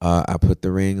I put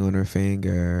the ring on her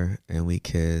finger and we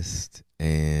kissed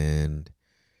and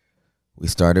we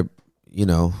started, you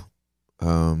know.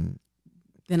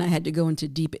 Then I had to go into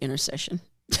deep intercession.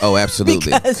 Oh,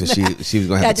 absolutely. Because she was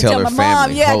going to have to tell her my family.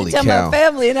 Mom, yeah, Holy to tell cow. my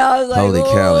family. And I was like, Holy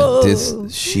whoa. cow.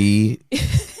 She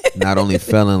not only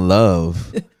fell in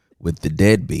love with the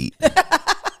deadbeat.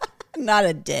 Not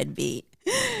a deadbeat.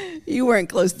 You weren't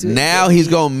close to it. Now he's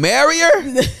going to marry her?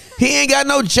 He ain't got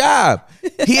no job.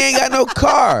 He ain't got no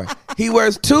car. He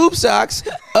wears tube socks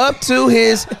up to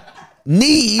his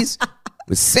knees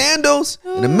with sandals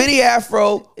and a mini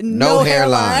afro, no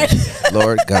hairline.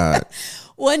 Lord God.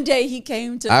 One day he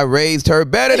came to... I raised her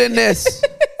better than this.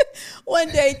 One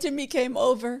day Timmy came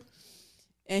over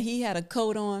and he had a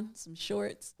coat on, some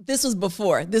shorts. This was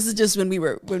before. This is just when we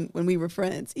were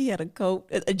friends. He had a coat,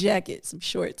 a jacket, some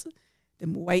shorts,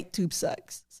 them white tube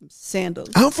socks, some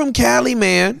sandals. I'm from Cali,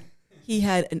 man. He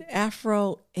had an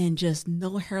afro and just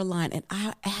no hairline. And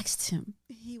I asked him,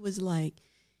 he was like,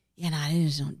 yeah, nah, they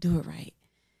just don't do it right.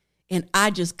 And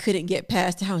I just couldn't get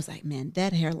past it. I was like, man,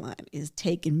 that hairline is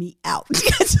taking me out.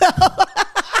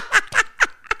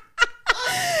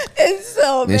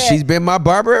 And she's been my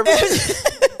barber ever since.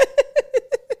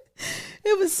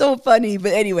 It was so funny.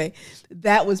 But anyway,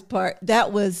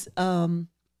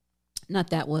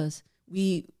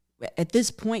 we, at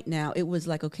this point now, it was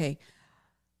like, okay,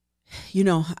 you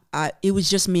know, it was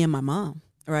just me and my mom,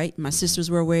 right? My sisters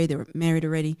were away. They were married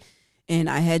already. And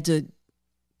I had to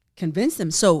convince them.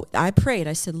 So I prayed.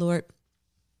 I said, Lord,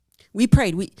 we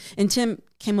prayed. And Tim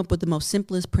came up with the most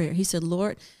simplest prayer. He said,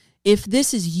 Lord, if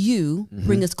this is you,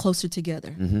 bring us closer together.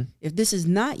 Mm-hmm. If this is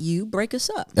not you, break us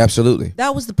up. Absolutely.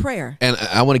 That was the prayer. And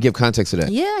I want to give context to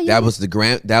that. Yeah. That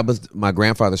was my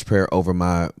grandfather's prayer over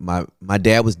my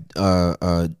dad was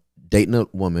dating a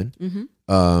woman,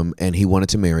 and he wanted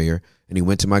to marry her, and he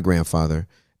went to my grandfather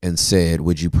and said,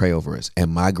 would you pray over us?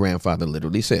 And my grandfather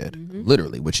literally said,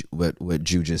 what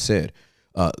Ju just said,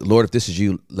 Lord, if this is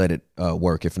you, let it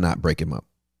work. If not, break him up.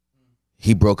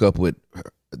 He broke up with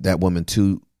that woman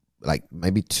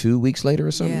maybe 2 weeks later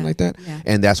or something like that. Yeah.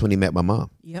 And that's when he met my mom.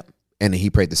 Yep. And he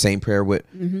prayed the same prayer with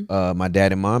my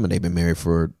dad and mom, and they've been married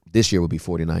for, this year will be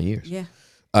 49 years. Yeah.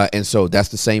 And so that's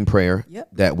the same prayer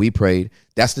that we prayed.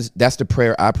 That's the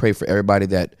prayer I pray for everybody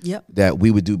that we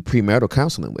would do premarital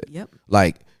counseling with. Yep.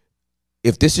 Like,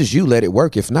 if this is you, let it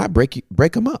work. If not, break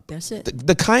them up. That's it.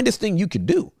 The kindest thing you could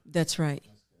do. That's right.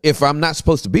 If I'm not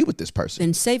supposed to be with this person,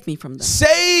 then save me from them.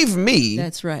 Save me.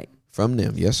 That's right. From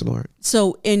them. Yes, Lord.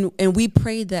 So, and we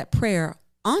prayed that prayer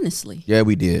honestly. Yeah,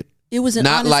 we did. It was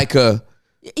not like a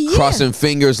crossing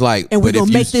fingers, like, and we're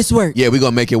gonna make this work. Yeah, we're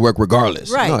gonna make it work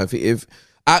regardless. Right. No, if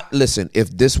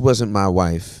this wasn't my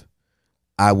wife,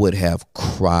 I would have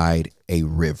cried a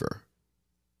river.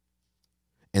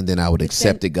 And then I would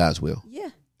accept God's will. Yeah.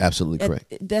 Absolutely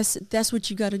correct. That's what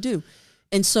you got to do.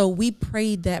 And so we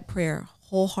prayed that prayer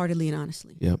wholeheartedly and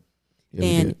honestly. Yep.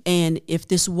 Yeah, and if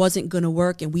this wasn't going to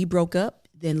work and we broke up,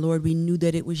 then Lord, we knew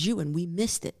that it was you and we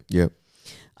missed it. Yep.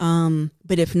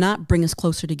 But if not, bring us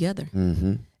closer together.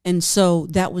 Mm-hmm. And so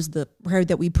that was the prayer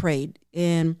that we prayed.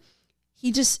 And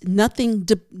he just, nothing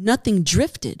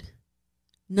drifted.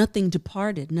 Nothing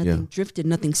departed, nothing drifted,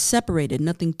 nothing separated,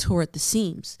 nothing tore at the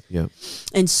seams. Yeah.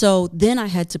 And so then I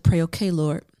had to pray, okay,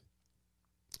 Lord,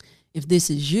 if this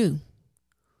is you,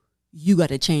 you got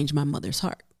to change my mother's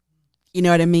heart. You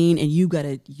know what I mean? And you got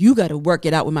to work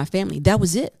it out with my family. That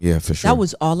was it. Yeah, for sure. That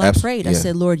was all I prayed. I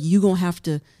said, Lord, you going to have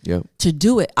to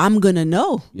do it. I'm going to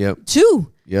know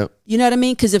too. Yep. You know what I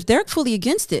mean? Because if they're fully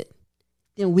against it,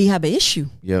 then we have an issue.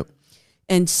 Yep.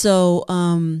 And so,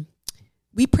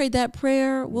 we prayed that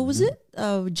prayer. What was it?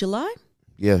 July?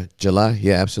 Yeah, July.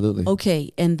 Yeah, absolutely.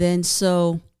 Okay. And then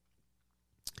so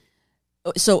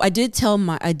so I did tell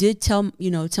my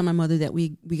mother that we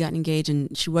got engaged,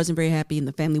 and she wasn't very happy, and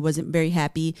the family wasn't very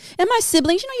happy, and my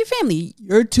siblings, your family,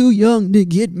 you're too young to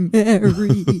get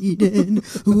married, and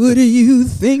what do you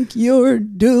think you're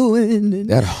doing? And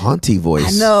That haunty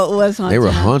voice. I know it was haunting. They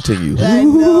were haunting you. I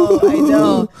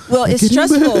know. Well, it's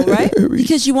stressful, right?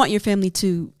 Because you want your family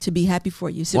to be happy for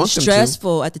you. So it was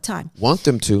stressful at the time. Want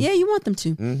them to. Yeah, you want them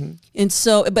to. Mm-hmm. And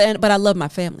so, but I love my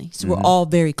family, so we're all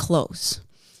very close.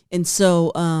 And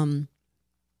so,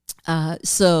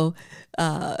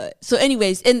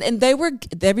 anyways, and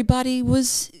everybody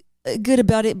was good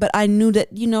about it, but I knew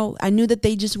that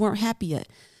they just weren't happy yet.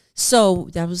 So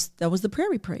that was the prayer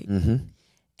we prayed. Mm-hmm.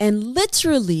 And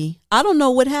literally, I don't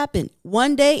know what happened.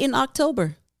 One day in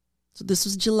October, so this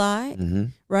was July,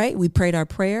 right? We prayed our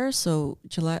prayer. So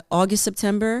July, August,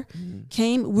 September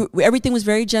came. Everything was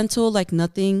very gentle, like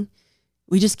nothing.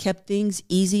 We just kept things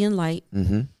easy and light.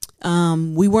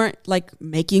 Mm-hmm. We weren't like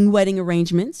making wedding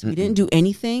arrangements. We didn't do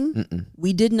anything.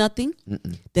 We did nothing.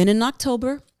 Then in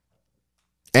October,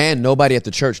 and nobody at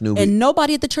the church knew.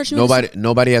 Nobody at the church knew.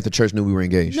 Nobody at the church knew we were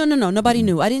engaged. No. Nobody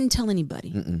knew. I didn't tell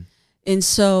anybody. And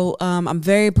so I'm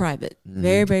very private,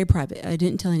 very, very private. I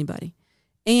didn't tell anybody.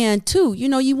 And two, you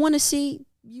want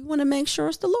to make sure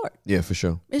it's the Lord. Yeah, for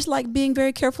sure. It's like being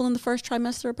very careful in the first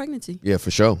trimester of pregnancy. Yeah, for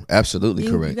sure. Absolutely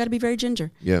correct. You got to be very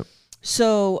ginger. Yeah.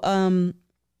 So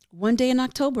one day in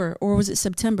October, or was it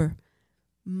September,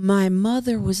 my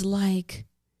mother was like,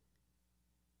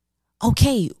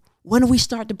 okay, when do we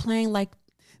start to plan like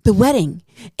the wedding?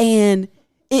 And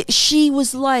she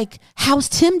was like, how's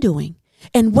Tim doing?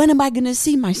 And when am I going to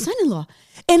see my son-in-law?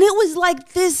 And it was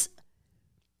like this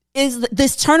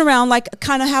turnaround, like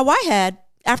kind of how I had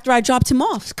after I dropped him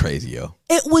off. It's crazy, yo.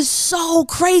 It was so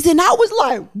crazy. And I was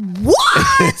like,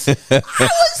 what? I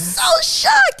was so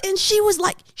shocked. And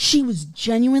she was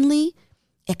genuinely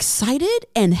excited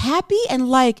and happy and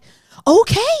like,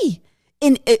 okay.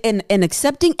 And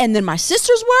accepting. And then my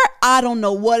sisters were, I don't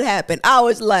know what happened. I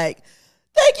was like,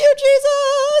 thank you,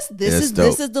 Jesus.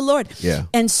 This is the Lord. Yeah.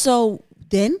 And so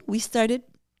then we started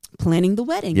planning the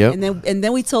wedding. Yep. And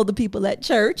then we told the people at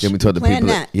church. Then we told the people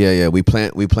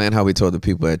we planned how we told the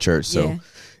people at church. So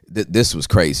this was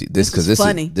crazy. This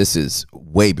is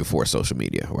way before social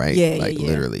media, right?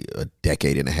 Literally a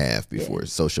decade and a half before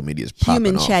social media is popping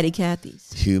Human off. chatty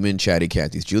Cathys. Human chatty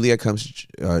Cathys.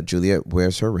 Juliette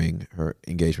wears her ring, her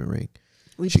engagement ring.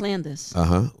 We planned this.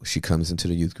 She comes into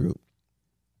the youth group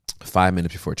 5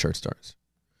 minutes before church starts.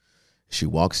 She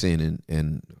walks in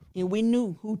and we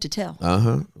knew who to tell.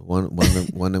 One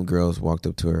of them girls walked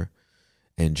up to her,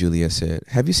 and Juliette said,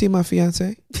 "Have you seen my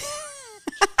fiance?"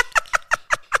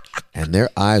 And their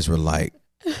eyes were like,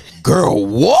 "Girl,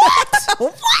 what?"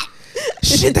 What?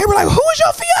 Shit, they were like, "Who is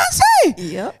your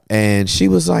fiance?" Yep. And she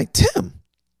was like, "Tim."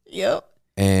 Yep.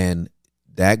 And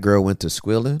that girl went to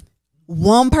squealing.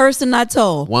 One person I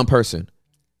told. One person.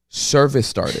 Service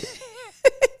started.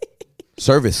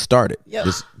 Service started. Yep.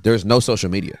 There's no social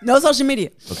media. No social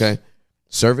media. Okay.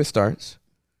 Service starts.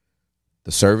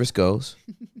 The service goes.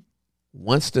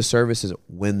 Once the service is,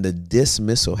 when the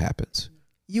dismissal happens.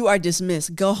 You are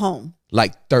dismissed. Go home.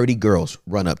 Like 30 girls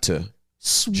run up to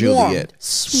Juliette.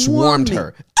 Swarmed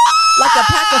her. Like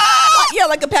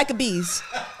a pack of bees.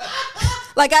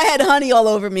 Like I had honey all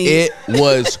over me. It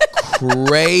was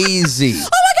crazy.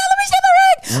 Oh my God, let me see the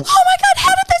ring. Oh my God,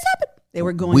 how did this happen? They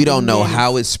were going. We don't know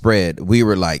how it spread. We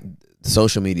were like,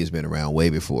 social media's been around way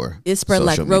before. It spread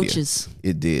like roaches.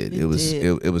 It did. It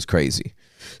was crazy.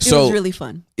 It was really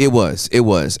fun. It was.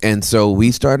 And so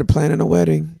we started planning a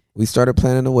wedding.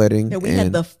 And we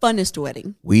had the funnest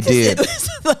wedding. We did.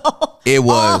 It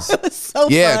was so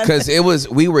fun. Yeah, because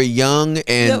we were young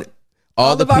and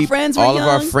all of our friends were young. All of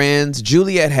our friends.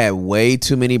 Juliette had way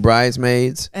too many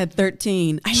bridesmaids. At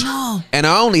 13. I know. And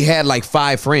I only had like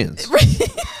 5 friends.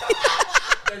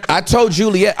 I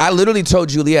literally told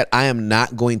Juliette, I am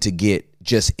not going to get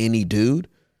just any dude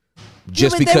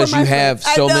just because you have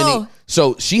so many.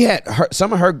 So she had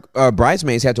some of her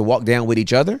bridesmaids had to walk down with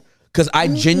each other because I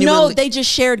genuinely. No, they just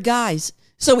shared guys.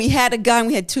 So we had a guy and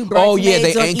we had 2 bridesmaids. Oh yeah,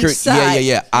 they anchored.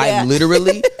 Yeah. I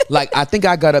literally I think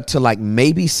I got up to like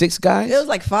maybe 6 guys. It was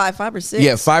like 5 or 6.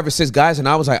 Yeah, 5 or 6 guys, and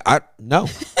I was like, no,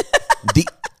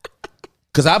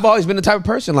 because I've always been the type of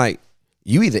person like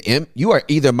you are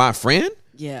either my friend.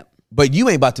 Yeah. But you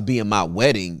ain't about to be in my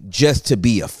wedding just to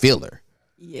be a filler.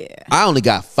 Yeah. I only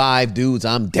got 5 dudes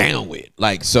I'm down with.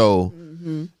 Like, so,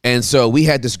 and so we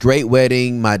had this great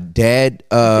wedding. My dad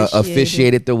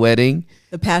officiated the wedding.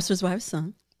 The pastor's wife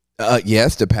sung.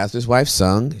 Yes, the pastor's wife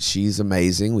sung. She's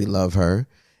amazing. We love her.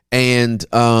 And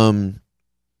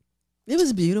It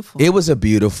was beautiful. It was a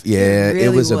beautiful, It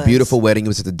really was a was. beautiful wedding. It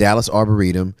was at the Dallas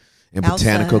Arboretum in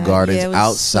Botanical Outside. Gardens. Yeah, it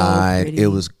was so outside, pretty. it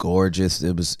was gorgeous.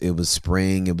 It was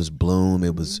spring. It was bloom.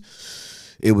 It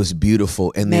was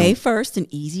beautiful. And May then 1st, an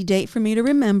easy date for me to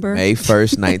remember. May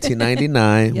 1st,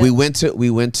 1999.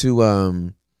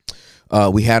 Yep.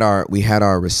 We had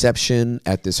our reception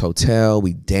at this hotel.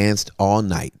 We danced all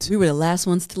night. We were the last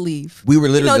ones to leave. We were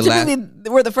literally typically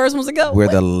we're the first ones to go. we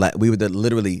were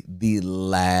literally the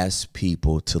last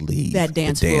people to leave that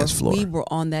dance the floor. We were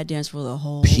on that dance floor the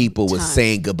whole People time. was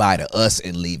saying goodbye to us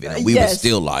and leaving. And we were Yes.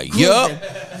 still like, yup.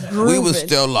 We was Grooving.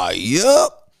 still like,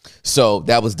 yup. So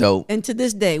that was dope. And to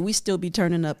this day, we still be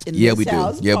turning up in Yeah, this we do.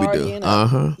 house. Yeah, we do. partying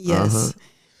up. Yes.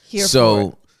 Here for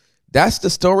it. That's the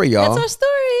story, y'all. That's our story.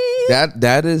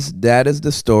 That is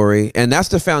the story, and that's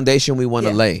the foundation we want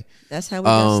to Yeah. lay. That's how we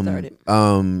got started.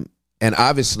 And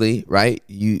obviously, right?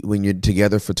 When you're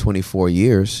together for 24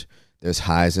 years, there's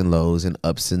highs and lows and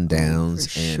ups and downs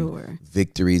for and sure.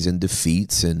 victories and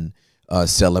defeats and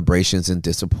celebrations and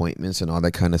disappointments and all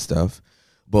that kind of stuff.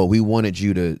 But we wanted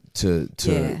you to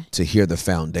hear the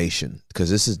foundation, because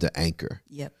this is the anchor.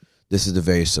 Yep. This is the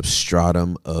very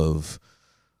substratum of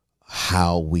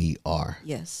how we are.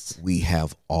 Yes. We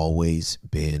have always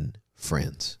been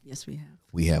friends. Yes, we have.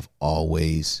 We have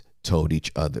always told each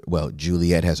other. Well,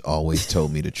 Juliette has always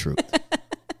told me the truth.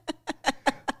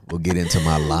 We'll get into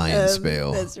my lying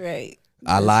spell. That's right.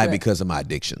 I lied because of my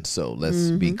addiction. So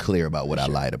let's be clear about what I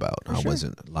lied about. I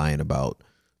wasn't lying about.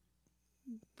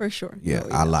 For sure. Yeah,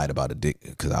 No, I lied about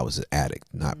addiction because I was an addict,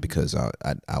 not because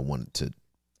I wanted to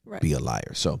be a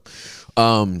liar. So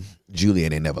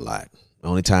Juliette ain't never lied. The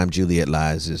only time Juliette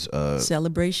lies is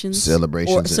celebrations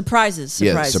or surprises.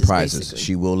 Surprises. Basically.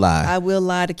 She will lie. I will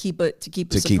lie to keep a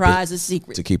surprise a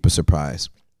secret. To keep a surprise.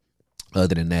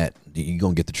 Other than that, you're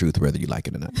gonna get the truth whether you like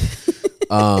it or not.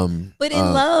 But in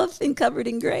love and covered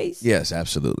in grace. Yes,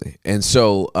 absolutely. And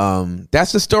so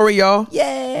that's the story, y'all.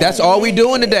 Yeah. That's all we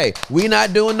doing today. We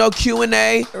not doing no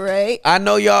Q&A. Right. I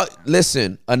know y'all,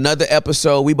 listen, another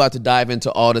episode, we about to dive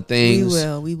into all the things.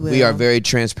 We will. We are very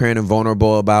transparent and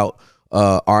vulnerable about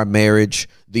our marriage.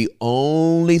 The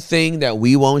only thing that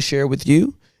we won't share with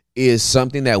you is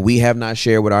something that we have not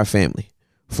shared with our family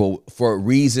for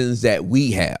reasons that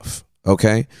we have.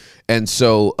 Okay. And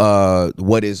so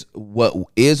what is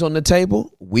on the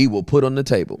table, we will put on the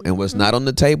table. And what's not on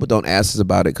the table, don't ask us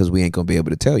about it, because we ain't going to be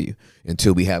able to tell you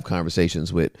until we have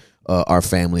conversations with our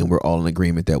family and we're all in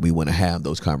agreement that we want to have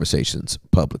those conversations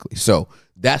publicly. So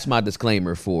that's my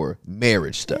disclaimer for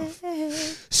marriage stuff.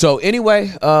 So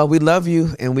anyway, we love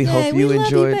you and we hope you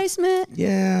enjoyed. Basement.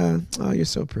 Yeah. Oh, you're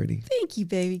so pretty. Thank you,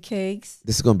 baby cakes.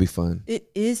 This is going to be fun. It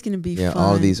is going to be Yeah, fun.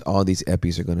 all these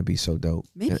epis are going to be so dope.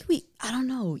 Maybe I don't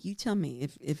know. You tell me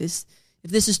if this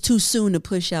is too soon to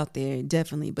push out there,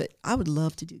 definitely. But I would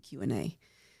love to do Q&A.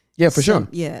 Yeah, for sure.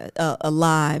 Yeah, a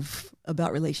live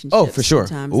about relationships. Oh, for sure.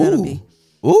 Sometimes Ooh. that'll be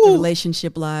a Ooh.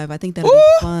 relationship live. I think that'll be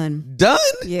fun. Done?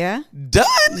 Yeah. Done?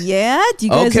 Yeah. Do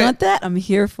you guys Okay. want that? I'm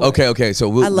here for it. Okay.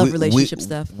 So I love relationship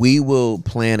stuff. We will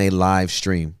plan a live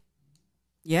stream.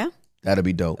 Yeah. That'll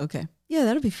be dope. Okay. Yeah,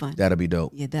 that'll be fun. That'll be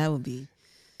dope. Yeah, that would be.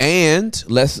 And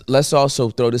let's also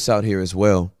throw this out here as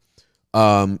well.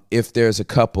 If there's a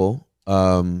couple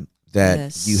that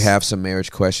Yes. you have some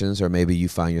marriage questions, or maybe you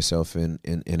find yourself in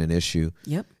an issue,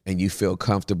 Yep. and you feel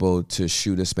comfortable to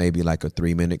shoot us maybe like a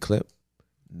 3-minute clip,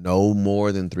 no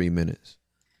more than 3 minutes.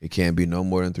 It can't be no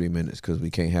more than 3 minutes, because we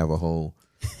can't have a whole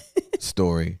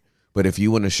story. But if you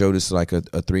want to show this like a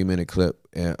 3-minute clip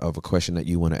of a question that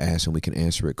you want to ask and we can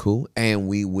answer it, cool. And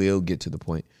we will get to the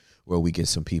point where we get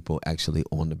some people actually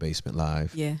on the Basement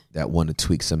Live that want to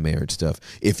tweak some marriage stuff.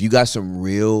 If you got some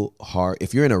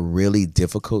if you're in a really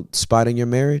difficult spot in your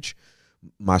marriage,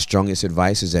 my strongest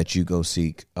advice is that you go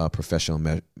seek professional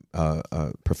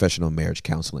marriage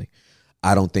counseling.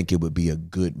 I don't think it would be a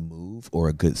good move or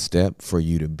a good step for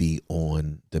you to be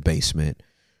on the Basement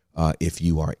if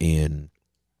you are in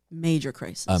a major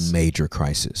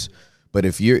crisis. But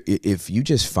if you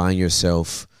just find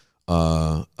yourself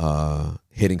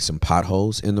hitting some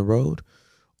potholes in the road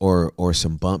or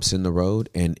some bumps in the road,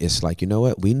 and it's like, you know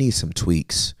what, we need some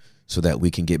tweaks so that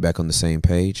we can get back on the same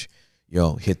page,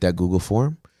 hit that Google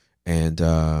form, and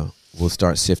we'll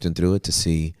start sifting through it to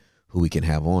see who we can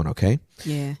have on. Okay.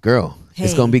 Yeah. Girl,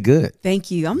 it's gonna be good. Thank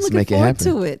you. I'm looking forward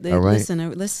to it. All right.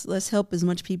 Listen, let's help as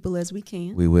much people as we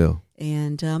can. We will.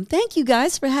 And thank you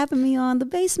guys for having me on the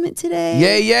Basement today.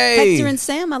 Yay. Hector and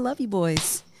Sam, I love you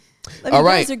boys. All you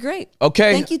right. guys are great.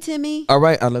 Okay. Thank you, Timmy. All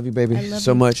right. I love you, baby,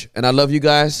 so much. And I love you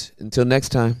guys. Until next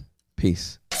time.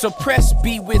 Peace. So press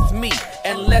B with me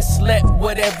and let's let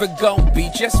whatever gon' be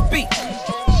just be.